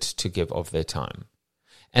requested to give of their time.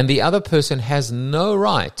 And the other person has no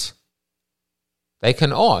right. They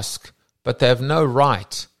can ask, but they have no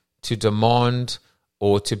right to demand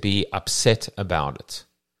or to be upset about it.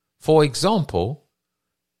 For example,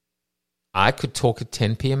 I could talk at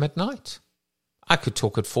 10 p.m. at night. I could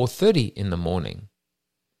talk at 4:30 in the morning.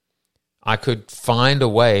 I could find a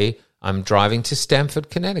way. I'm driving to Stamford,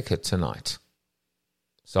 Connecticut tonight.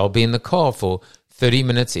 So I'll be in the car for 30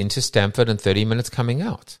 minutes into Stamford and 30 minutes coming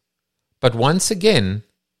out. But once again,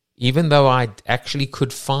 even though I actually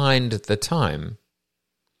could find the time,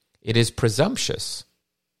 it is presumptuous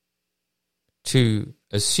to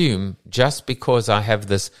assume just because I have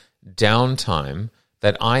this downtime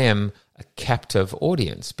that I am a captive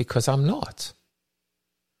audience, because I'm not.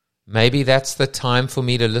 Maybe that's the time for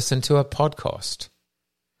me to listen to a podcast.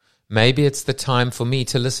 Maybe it's the time for me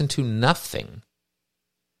to listen to nothing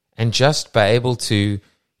and just be able to,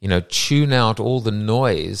 tune out all the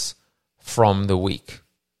noise from the week.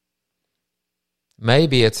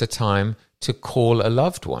 Maybe it's a time to call a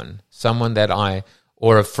loved one, someone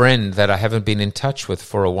or a friend that I haven't been in touch with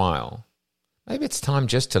for a while. Maybe it's time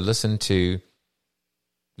just to listen to,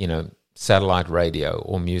 satellite radio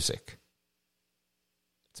or music.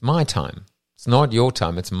 It's my time. It's not your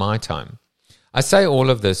time. It's my time. I say all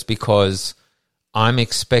of this because I'm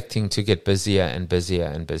expecting to get busier and busier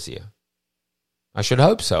and busier. I should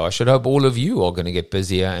hope so. I should hope all of you are going to get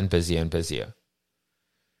busier and busier and busier.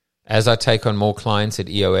 As I take on more clients at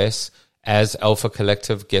EOS, as Alpha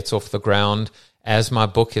Collective gets off the ground, as my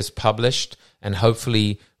book is published and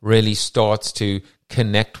hopefully really starts to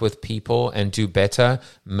connect with people and do better,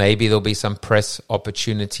 maybe there'll be some press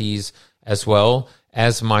opportunities as well.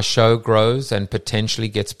 As my show grows and potentially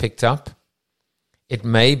gets picked up, it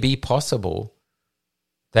may be possible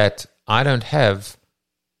that I don't have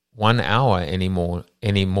 1 hour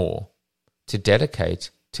anymore to dedicate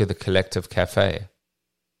to the Collective Cafe,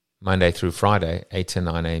 Monday through Friday, 8 to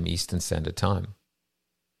 9 a.m. Eastern Standard Time.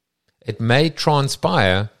 It may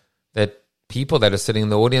transpire that people that are sitting in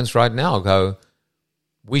the audience right now go,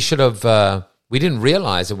 we didn't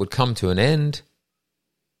realize it would come to an end.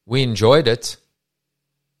 We enjoyed it.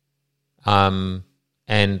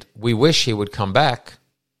 And we wish he would come back.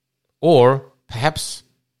 Or perhaps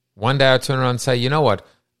one day I turn around and say, you know what?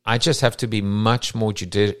 I just have to be much more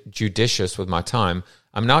judicious with my time.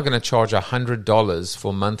 I'm now going to charge $100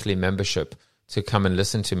 for monthly membership to come and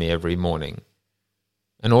listen to me every morning.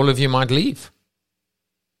 And all of you might leave.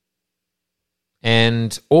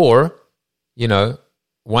 Or,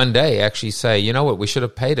 one day actually say, you know what, we should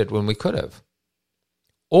have paid it when we could have.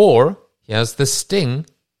 Or, here's the sting,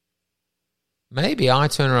 maybe I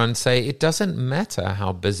turn around and say, it doesn't matter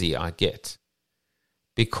how busy I get,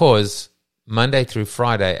 because Monday through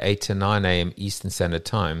Friday, 8 to 9 a.m. Eastern Standard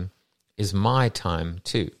Time is my time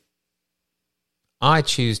too. I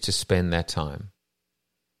choose to spend that time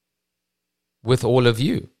with all of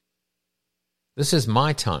you. This is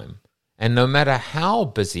my time. And no matter how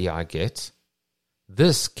busy I get,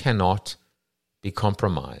 this cannot be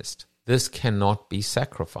compromised. This cannot be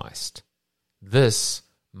sacrificed. This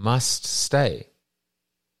must stay.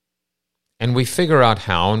 And we figure out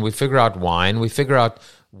how, and we figure out why, and we figure out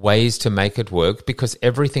ways to make it work, because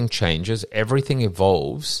everything changes, everything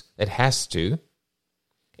evolves. It has to.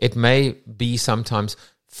 It may be sometimes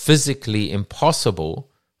physically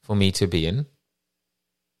impossible for me to be in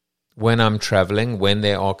when I'm traveling, when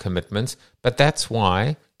there are commitments. But that's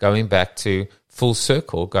why, going back to full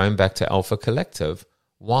circle, going back to Alpha Collective,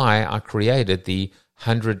 why I created the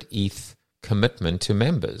 100 ETH commitment to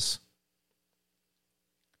members.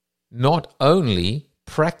 Not only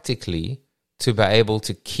practically to be able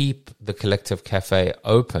to keep the Collective Cafe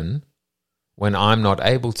open when I'm not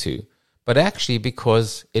able to, but actually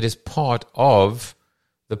because it is part of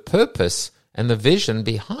the purpose and the vision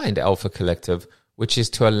behind Alpha Collective, which is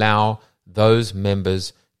to allow those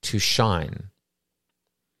members to shine.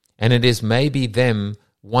 And it is maybe them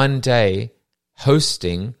one day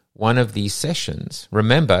hosting one of these sessions.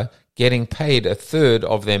 Remember, getting paid a third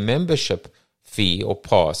of their membership fee or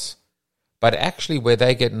pass, but actually where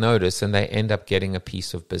they get noticed and they end up getting a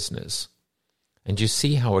piece of business. And you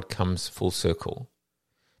see how it comes full circle.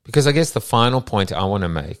 Because I guess the final point I want to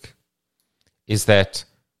make is that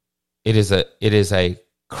it is a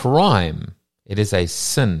crime, it is a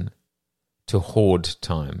sin to hoard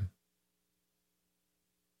time.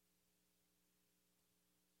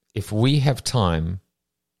 If we have time,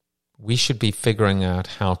 we should be figuring out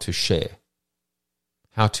how to share,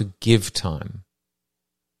 how to give time,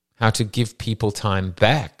 how to give people time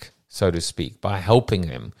back, so to speak, by helping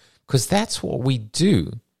them. Because that's what we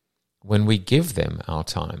do when we give them our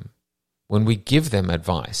time, when we give them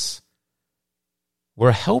advice.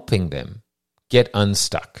 We're helping them get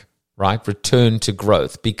unstuck, right? Return to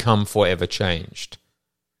growth, become forever changed.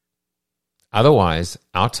 Otherwise,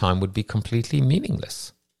 our time would be completely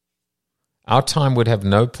meaningless. Our time would have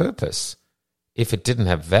no purpose if it didn't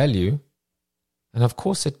have value. And of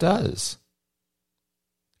course it does.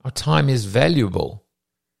 Our time is valuable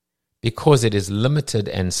because it is limited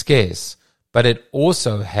and scarce, but it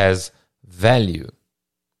also has value.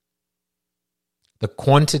 The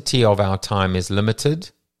quantity of our time is limited.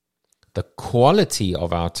 The quality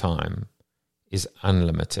of our time is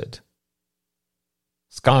unlimited.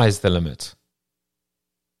 Sky's the limit.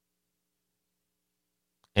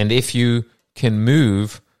 And if you can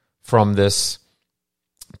move from this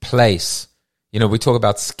place, we talk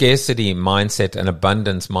about scarcity mindset and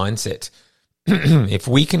abundance mindset. If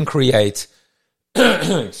we can create,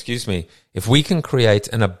 if we can create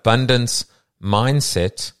an abundance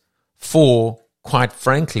mindset for, quite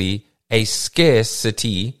frankly, a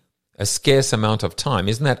scarcity, a scarce amount of time,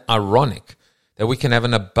 isn't that ironic that we can have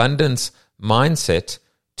an abundance mindset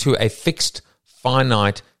to a fixed,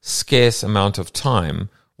 finite, scarce amount of time?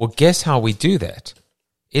 Well, guess how we do that?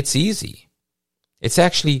 It's easy. It's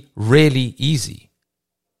actually really easy.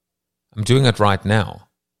 I'm doing it right now.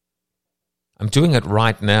 I'm doing it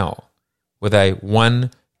right now with a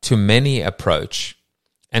one-to-many approach,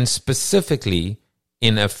 and specifically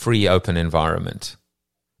in a free open environment.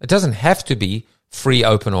 It doesn't have to be free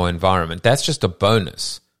open or environment. That's just a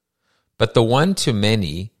bonus. But the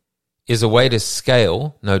one-to-many is a way to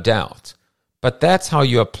scale, no doubt. But that's how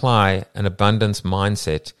you apply an abundance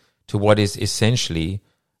mindset to what is essentially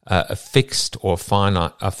a fixed or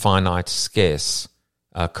finite scarce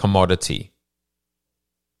commodity.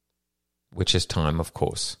 which is time, of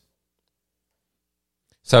course.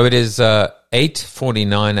 So it is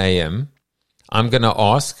 8:49 a.m. I'm going to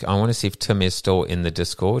ask, I want to see if Tim is still in the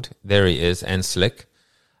Discord. There he is, and Slick.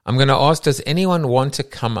 I'm going to ask, does anyone want to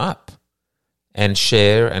come up and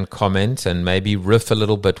share and comment and maybe riff a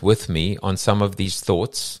little bit with me on some of these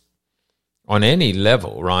thoughts on any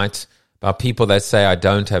level, right? About people that say I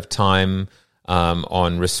don't have time,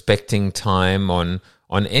 on respecting time, on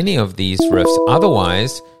any of these riffs.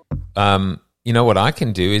 Otherwise, what I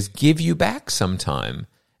can do is give you back some time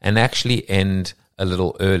and actually end a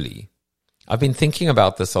little early. I've been thinking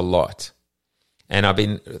about this a lot, and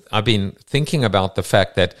I've been thinking about the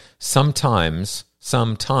fact that sometimes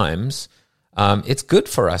it's good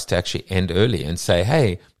for us to actually end early and say,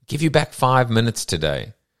 hey, give you back 5 minutes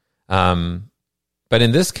today. But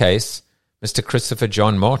in this case, Mr. Christopher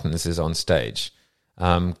John Martins is on stage.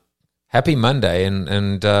 Happy Monday,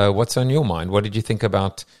 and what's on your mind? What did you think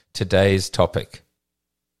about today's topic?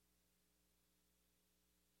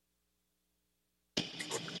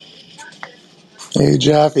 Hey,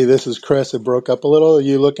 Jaffe, this is Chris. It broke up a little. Are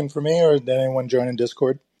you looking for me, or did anyone join in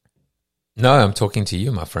Discord? No, I'm talking to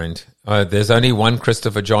you, my friend. There's only one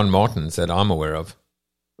Christopher John Martins that I'm aware of.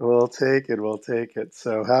 We'll take it.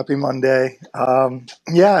 So happy Monday.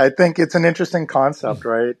 I think it's an interesting concept,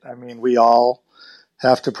 right? I mean, we all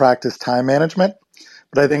have to practice time management,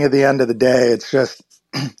 but I think at the end of the day, it's just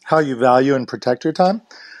how you value and protect your time.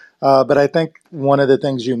 But I think one of the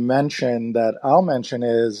things you mentioned that I'll mention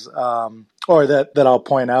is, or that I'll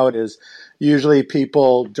point out is, usually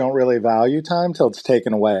people don't really value time till it's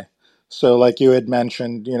taken away. So like you had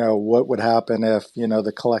mentioned, what would happen if,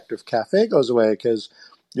 the collective cafe goes away because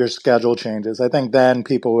your schedule changes. I think then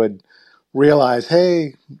people would realize,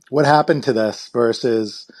 hey, what happened to this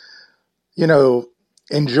versus,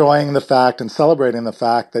 enjoying the fact and celebrating the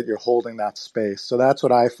fact that you're holding that space. So that's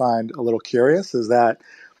what I find a little curious, is that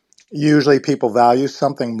usually people value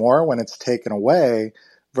something more when it's taken away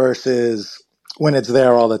versus when it's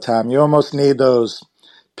there all the time. You almost need those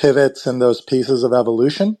pivots and those pieces of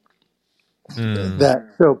evolution that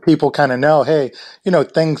so people kind of know, hey,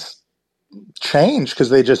 things change because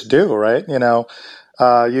they just do, right?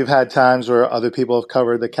 You've had times where other people have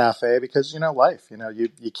covered the cafe because, life,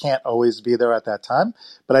 you can't always be there at that time.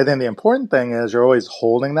 But I think the important thing is you're always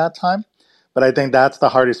holding that time. But I think that's the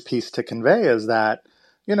hardest piece to convey, is that,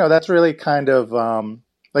 that's really kind of,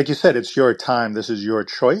 like you said, it's your time. This is your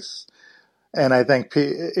choice. And I think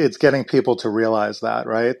it's getting people to realize that,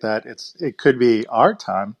 right? That it could be our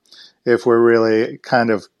time if we're really kind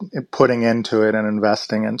of putting into it and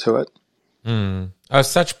investing into it. Oh,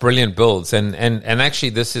 such brilliant builds. And actually,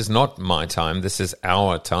 this is not my time. This is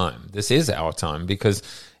our time. This is our time, because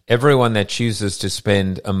everyone that chooses to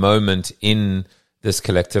spend a moment in this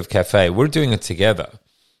collective cafe, we're doing it together.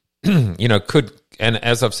 And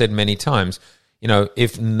as I've said many times,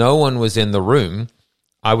 if no one was in the room,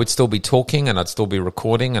 I would still be talking, and I'd still be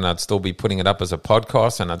recording, and I'd still be putting it up as a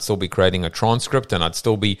podcast, and I'd still be creating a transcript, and I'd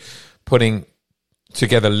still be putting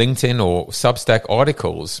together LinkedIn or Substack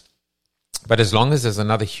articles. But as long as there's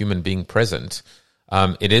another human being present,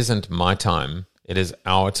 it isn't my time, it is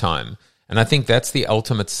our time. And I think that's the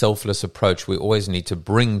ultimate selfless approach we always need to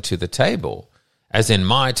bring to the table, as in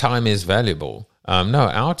my time is valuable. No,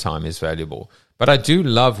 our time is valuable. But I do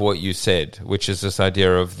love what you said, which is this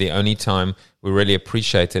idea of the only time we really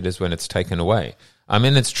appreciate it is when it's taken away. I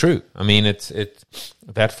mean, it's true. I mean,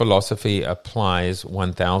 that philosophy applies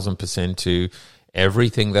 1,000% to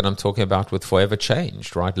everything that I'm talking about with Forever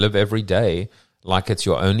Changed, right? Live every day like it's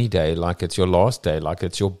your only day, like it's your last day, like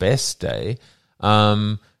it's your best day,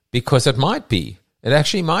 because it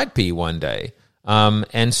actually might be one day.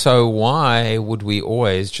 And so why would we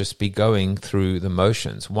always just be going through the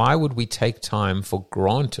motions? Why would we take time for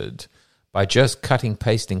granted by just cutting,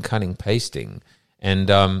 pasting, and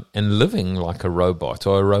living like a robot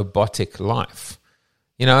or a robotic life?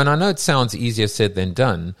 And I know it sounds easier said than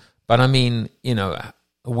done, but I mean,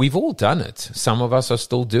 we've all done it. Some of us are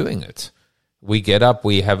still doing it. We get up,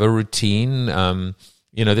 we have a routine.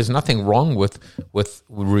 There's nothing wrong with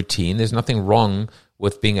routine. There's nothing wrong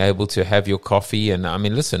with being able to have your coffee. And I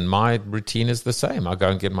mean, listen, my routine is the same. I go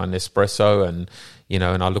and get my Nespresso and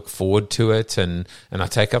I look forward to it. And I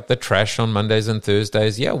take up the trash on Mondays and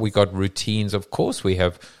Thursdays. Yeah, we got routines. Of course we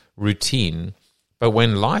have routine. But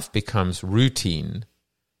when life becomes routine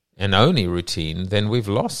and only routine, then we've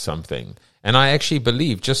lost something. And I actually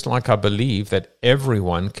believe, just like I believe that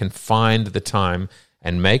everyone can find the time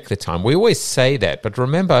and make the time. We always say that, but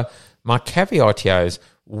remember, my caveat here is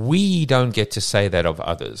we don't get to say that of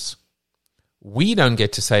others. We don't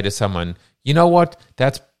get to say to someone, you know what,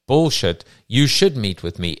 that's bullshit. You should meet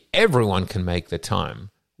with me. Everyone can make the time.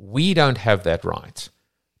 We don't have that right.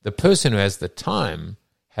 The person who has the time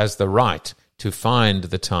has the right to find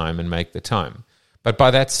the time and make the time. But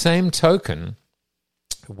by that same token,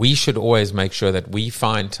 we should always make sure that we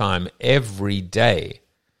find time every day,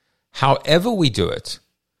 however we do it,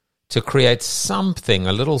 to create something,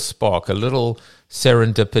 a little spark, a little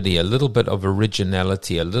serendipity, a little bit of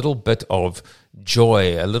originality, a little bit of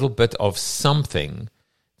joy, a little bit of something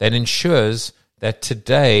that ensures that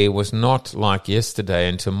today was not like yesterday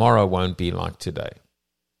and tomorrow won't be like today.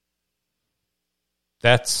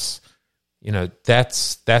 That's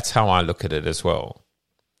how I look at it as well.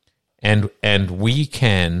 And we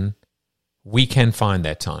can find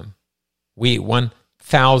that time. We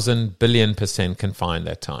 1,000 billion% can find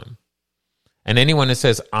that time. And anyone who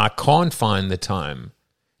says, I can't find the time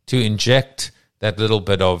to inject that little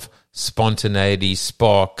bit of spontaneity,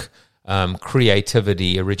 spark,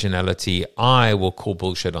 creativity, originality, I will call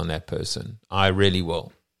bullshit on that person. I really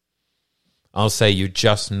will. I'll say you're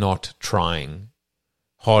just not trying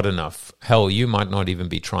hard enough. Hell, you might not even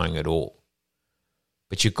be trying at all.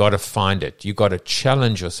 But you've got to find it. You've got to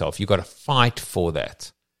challenge yourself. You've got to fight for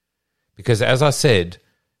that. Because as I said,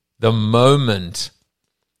 the moment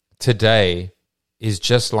today is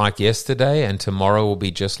just like yesterday and tomorrow will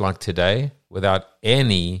be just like today without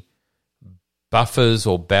any buffers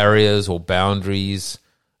or barriers or boundaries.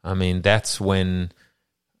 I mean, that's when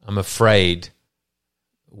I'm afraid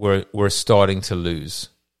we're starting to lose.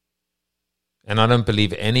 And I don't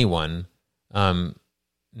believe anyone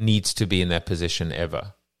needs to be in that position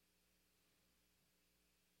ever.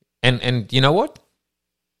 And you know what?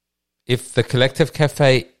 If the Collective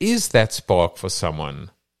Cafe is that spark for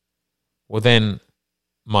someone, well then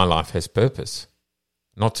my life has purpose.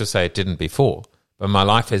 Not to say it didn't before, but my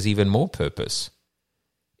life has even more purpose.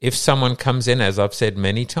 If someone comes in, as I've said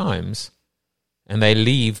many times, and they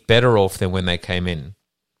leave better off than when they came in,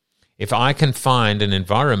 if I can find an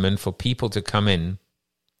environment for people to come in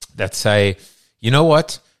that say, you know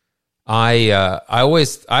what, I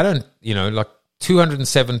don't, like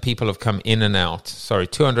 207 people have come in and out.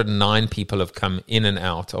 209 people have come in and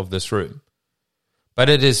out of this room. But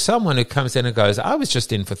it is someone who comes in and goes, I was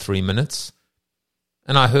just in for 3 minutes,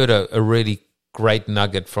 and I heard a really great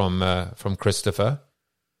nugget from Christopher.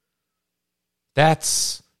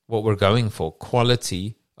 That's what we're going for,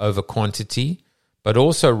 quality over quantity, but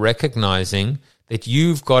also recognizing that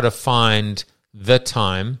you've got to find the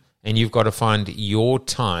time and you've got to find your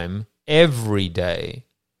time every day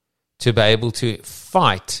to be able to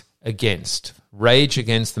fight against, rage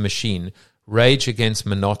against the machine, rage against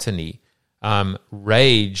monotony,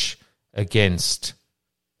 rage against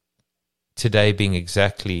today being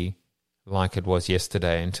exactly like it was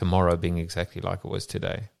yesterday and tomorrow being exactly like it was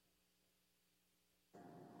today.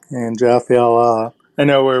 And Jeff, I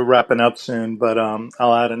know we're wrapping up soon, but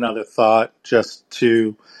I'll add another thought just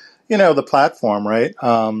to, the platform, right?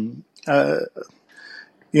 When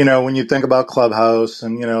you think about Clubhouse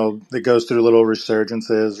and, it goes through little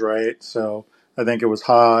resurgences, right? So I think it was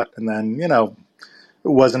hot and then, it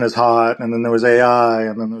wasn't as hot, and then there was AI,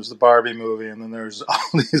 and then there was the Barbie movie, and then there's all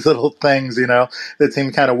these little things, that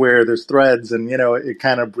seem kind of weird. There's threads, and, it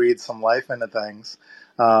kind of breathes some life into things.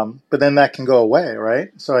 But then that can go away, right?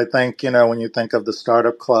 So I think, when you think of the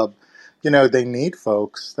startup club, they need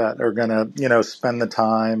folks that are going to, spend the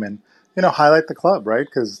time and, highlight the club, right?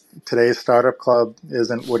 Because today's startup club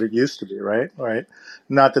isn't what it used to be, right? Right.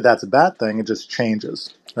 Not that that's a bad thing. It just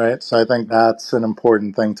changes, right? So I think that's an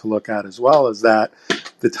important thing to look at as well, is that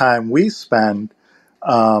the time we spend,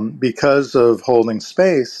 because of holding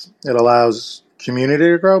space, it allows community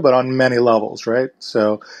to grow, but on many levels, right?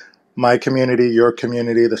 So my community, your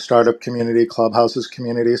community, the startup community, Clubhouse's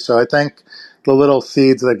community. So I think the little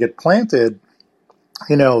seeds that get planted,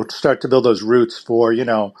 start to build those roots for,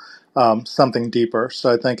 something deeper.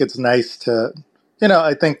 So I think it's nice to,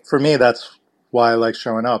 I think for me, that's why I like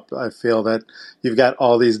showing up. I feel that you've got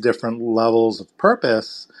all these different levels of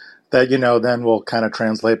purpose that, then will kind of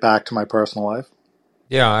translate back to my personal life.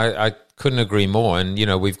 Yeah, I couldn't agree more. And,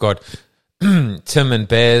 we've got Tim and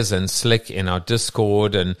Bears and Slick in our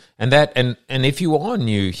Discord and if you are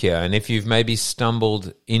new here and if you've maybe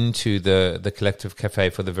stumbled into the Collective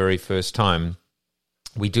Cafe for the very first time,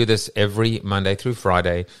 we do this every Monday through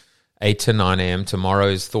Friday, 8 to 9 a.m. Tomorrow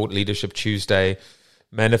is Thought Leadership Tuesday,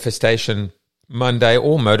 Manifestation Monday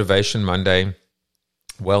or Motivation Monday,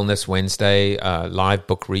 Wellness Wednesday, live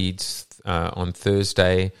book reads on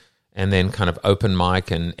Thursday, and then kind of open mic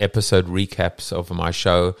and episode recaps of my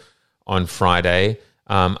show on Friday.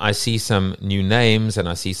 I see some new names and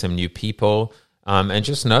I see some new people. And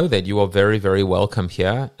just know that you are very, very welcome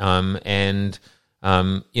here.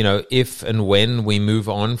 If and when we move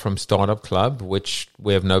on from Startup Club, which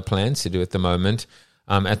we have no plans to do at the moment,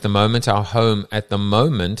 our home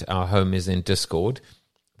is in Discord.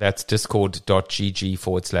 That's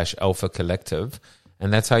discord.gg/Alpha Collective.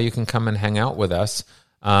 And that's how you can come and hang out with us.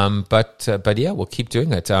 But we'll keep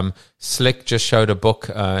doing it. Slick just showed a book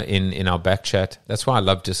in our back chat. That's why I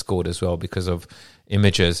love Discord as well, because of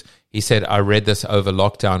images. He said, I read this over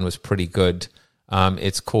lockdown, was pretty good.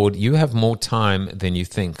 It's called You Have More Time Than You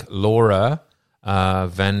Think. Laura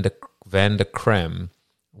Van de Krem,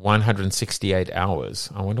 168 hours.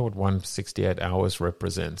 I wonder what 168 hours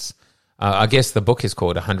represents. I guess the book is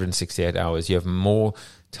called 168 Hours. You have more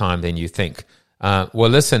time than you think. Well,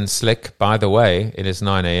 listen, Slick, by the way, it is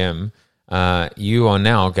 9 a.m. You are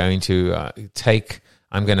now going to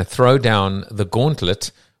I'm going to throw down the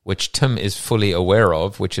gauntlet, which Tim is fully aware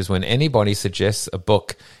of, which is when anybody suggests a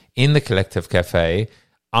book in the Collective Cafe,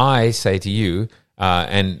 I say to you,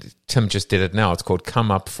 and Tim just did it now, it's called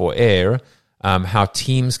Come Up for Air, How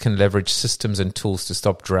Teams Can Leverage Systems and Tools to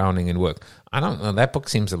Stop Drowning in Work. I don't know, that book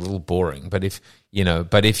seems a little boring, but if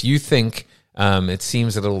you think it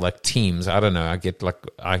seems a little like Teams, I don't know,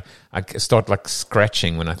 I start like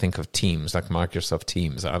scratching when I think of Teams, like Microsoft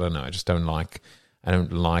Teams. I don't know, I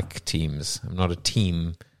don't like Teams. I'm not a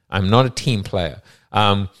team player.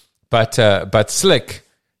 But Slick,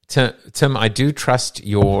 Tim, I do trust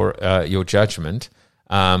your judgment.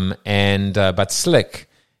 But Slick,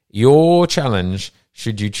 your challenge,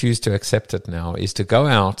 should you choose to accept it now, is to go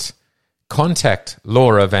out, contact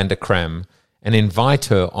Laura Van de Krem, and invite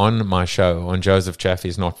her on my show on Joseph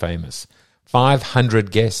Chaffee's Not Famous.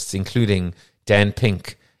 500 guests, including Dan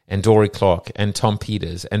Pink and Dory Clark and Tom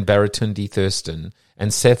Peters and Baratundi Thurston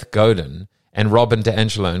and Seth Godin and Robin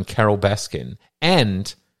DeAngelo and Carol Baskin.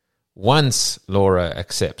 And once Laura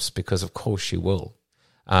accepts, because of course she will,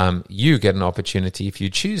 you get an opportunity, if you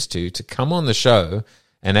choose to come on the show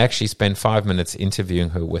and actually spend 5 minutes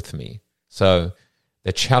interviewing her with me. So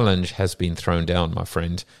the challenge has been thrown down, my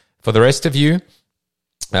friend. For the rest of you,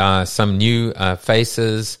 some new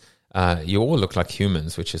faces. You all look like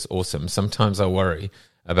humans, which is awesome. Sometimes I worry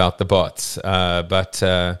about the bots, but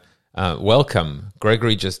welcome.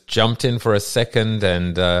 Gregory just jumped in for a second,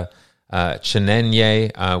 and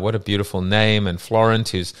Chenenye, what a beautiful name, and Florent,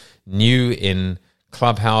 who's new in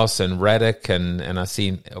Clubhouse, and Radek, and I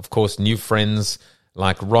see, of course, new friends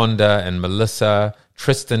like Rhonda and Melissa.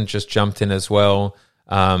 Tristan just jumped in as well.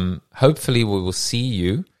 Hopefully we will see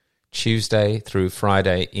you Tuesday through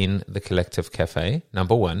Friday in the Collective Cafe,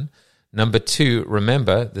 number one. Number two,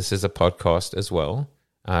 remember, this is a podcast as well.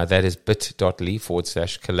 That is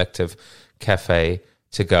bit.ly/Collective Cafe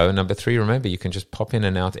to go. Number three, remember, you can just pop in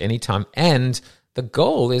and out anytime. And the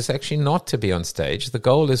goal is actually not to be on stage. The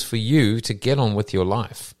goal is for you to get on with your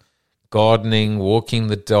life. Gardening, walking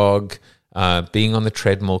the dog, being on the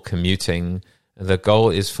treadmill, commuting. The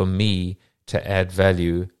goal is for me to add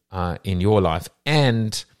value in your life.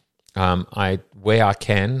 And where I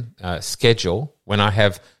can schedule, when I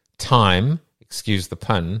have time, excuse the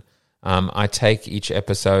pun, I take each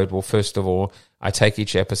episode. Well, first of all, I take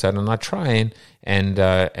each episode and I try and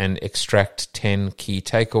extract 10 key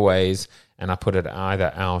takeaways, and I put it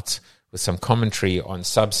either out with some commentary on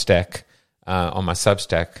Substack, on my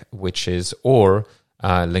Substack, or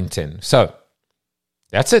LinkedIn. So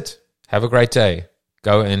that's it. Have a great day.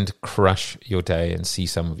 Go and crush your day, and see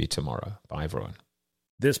some of you tomorrow. Bye, everyone.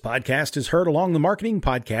 This podcast is heard along the Marketing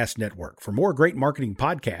Podcast Network. For more great marketing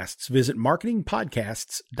podcasts, visit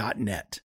marketingpodcasts.net.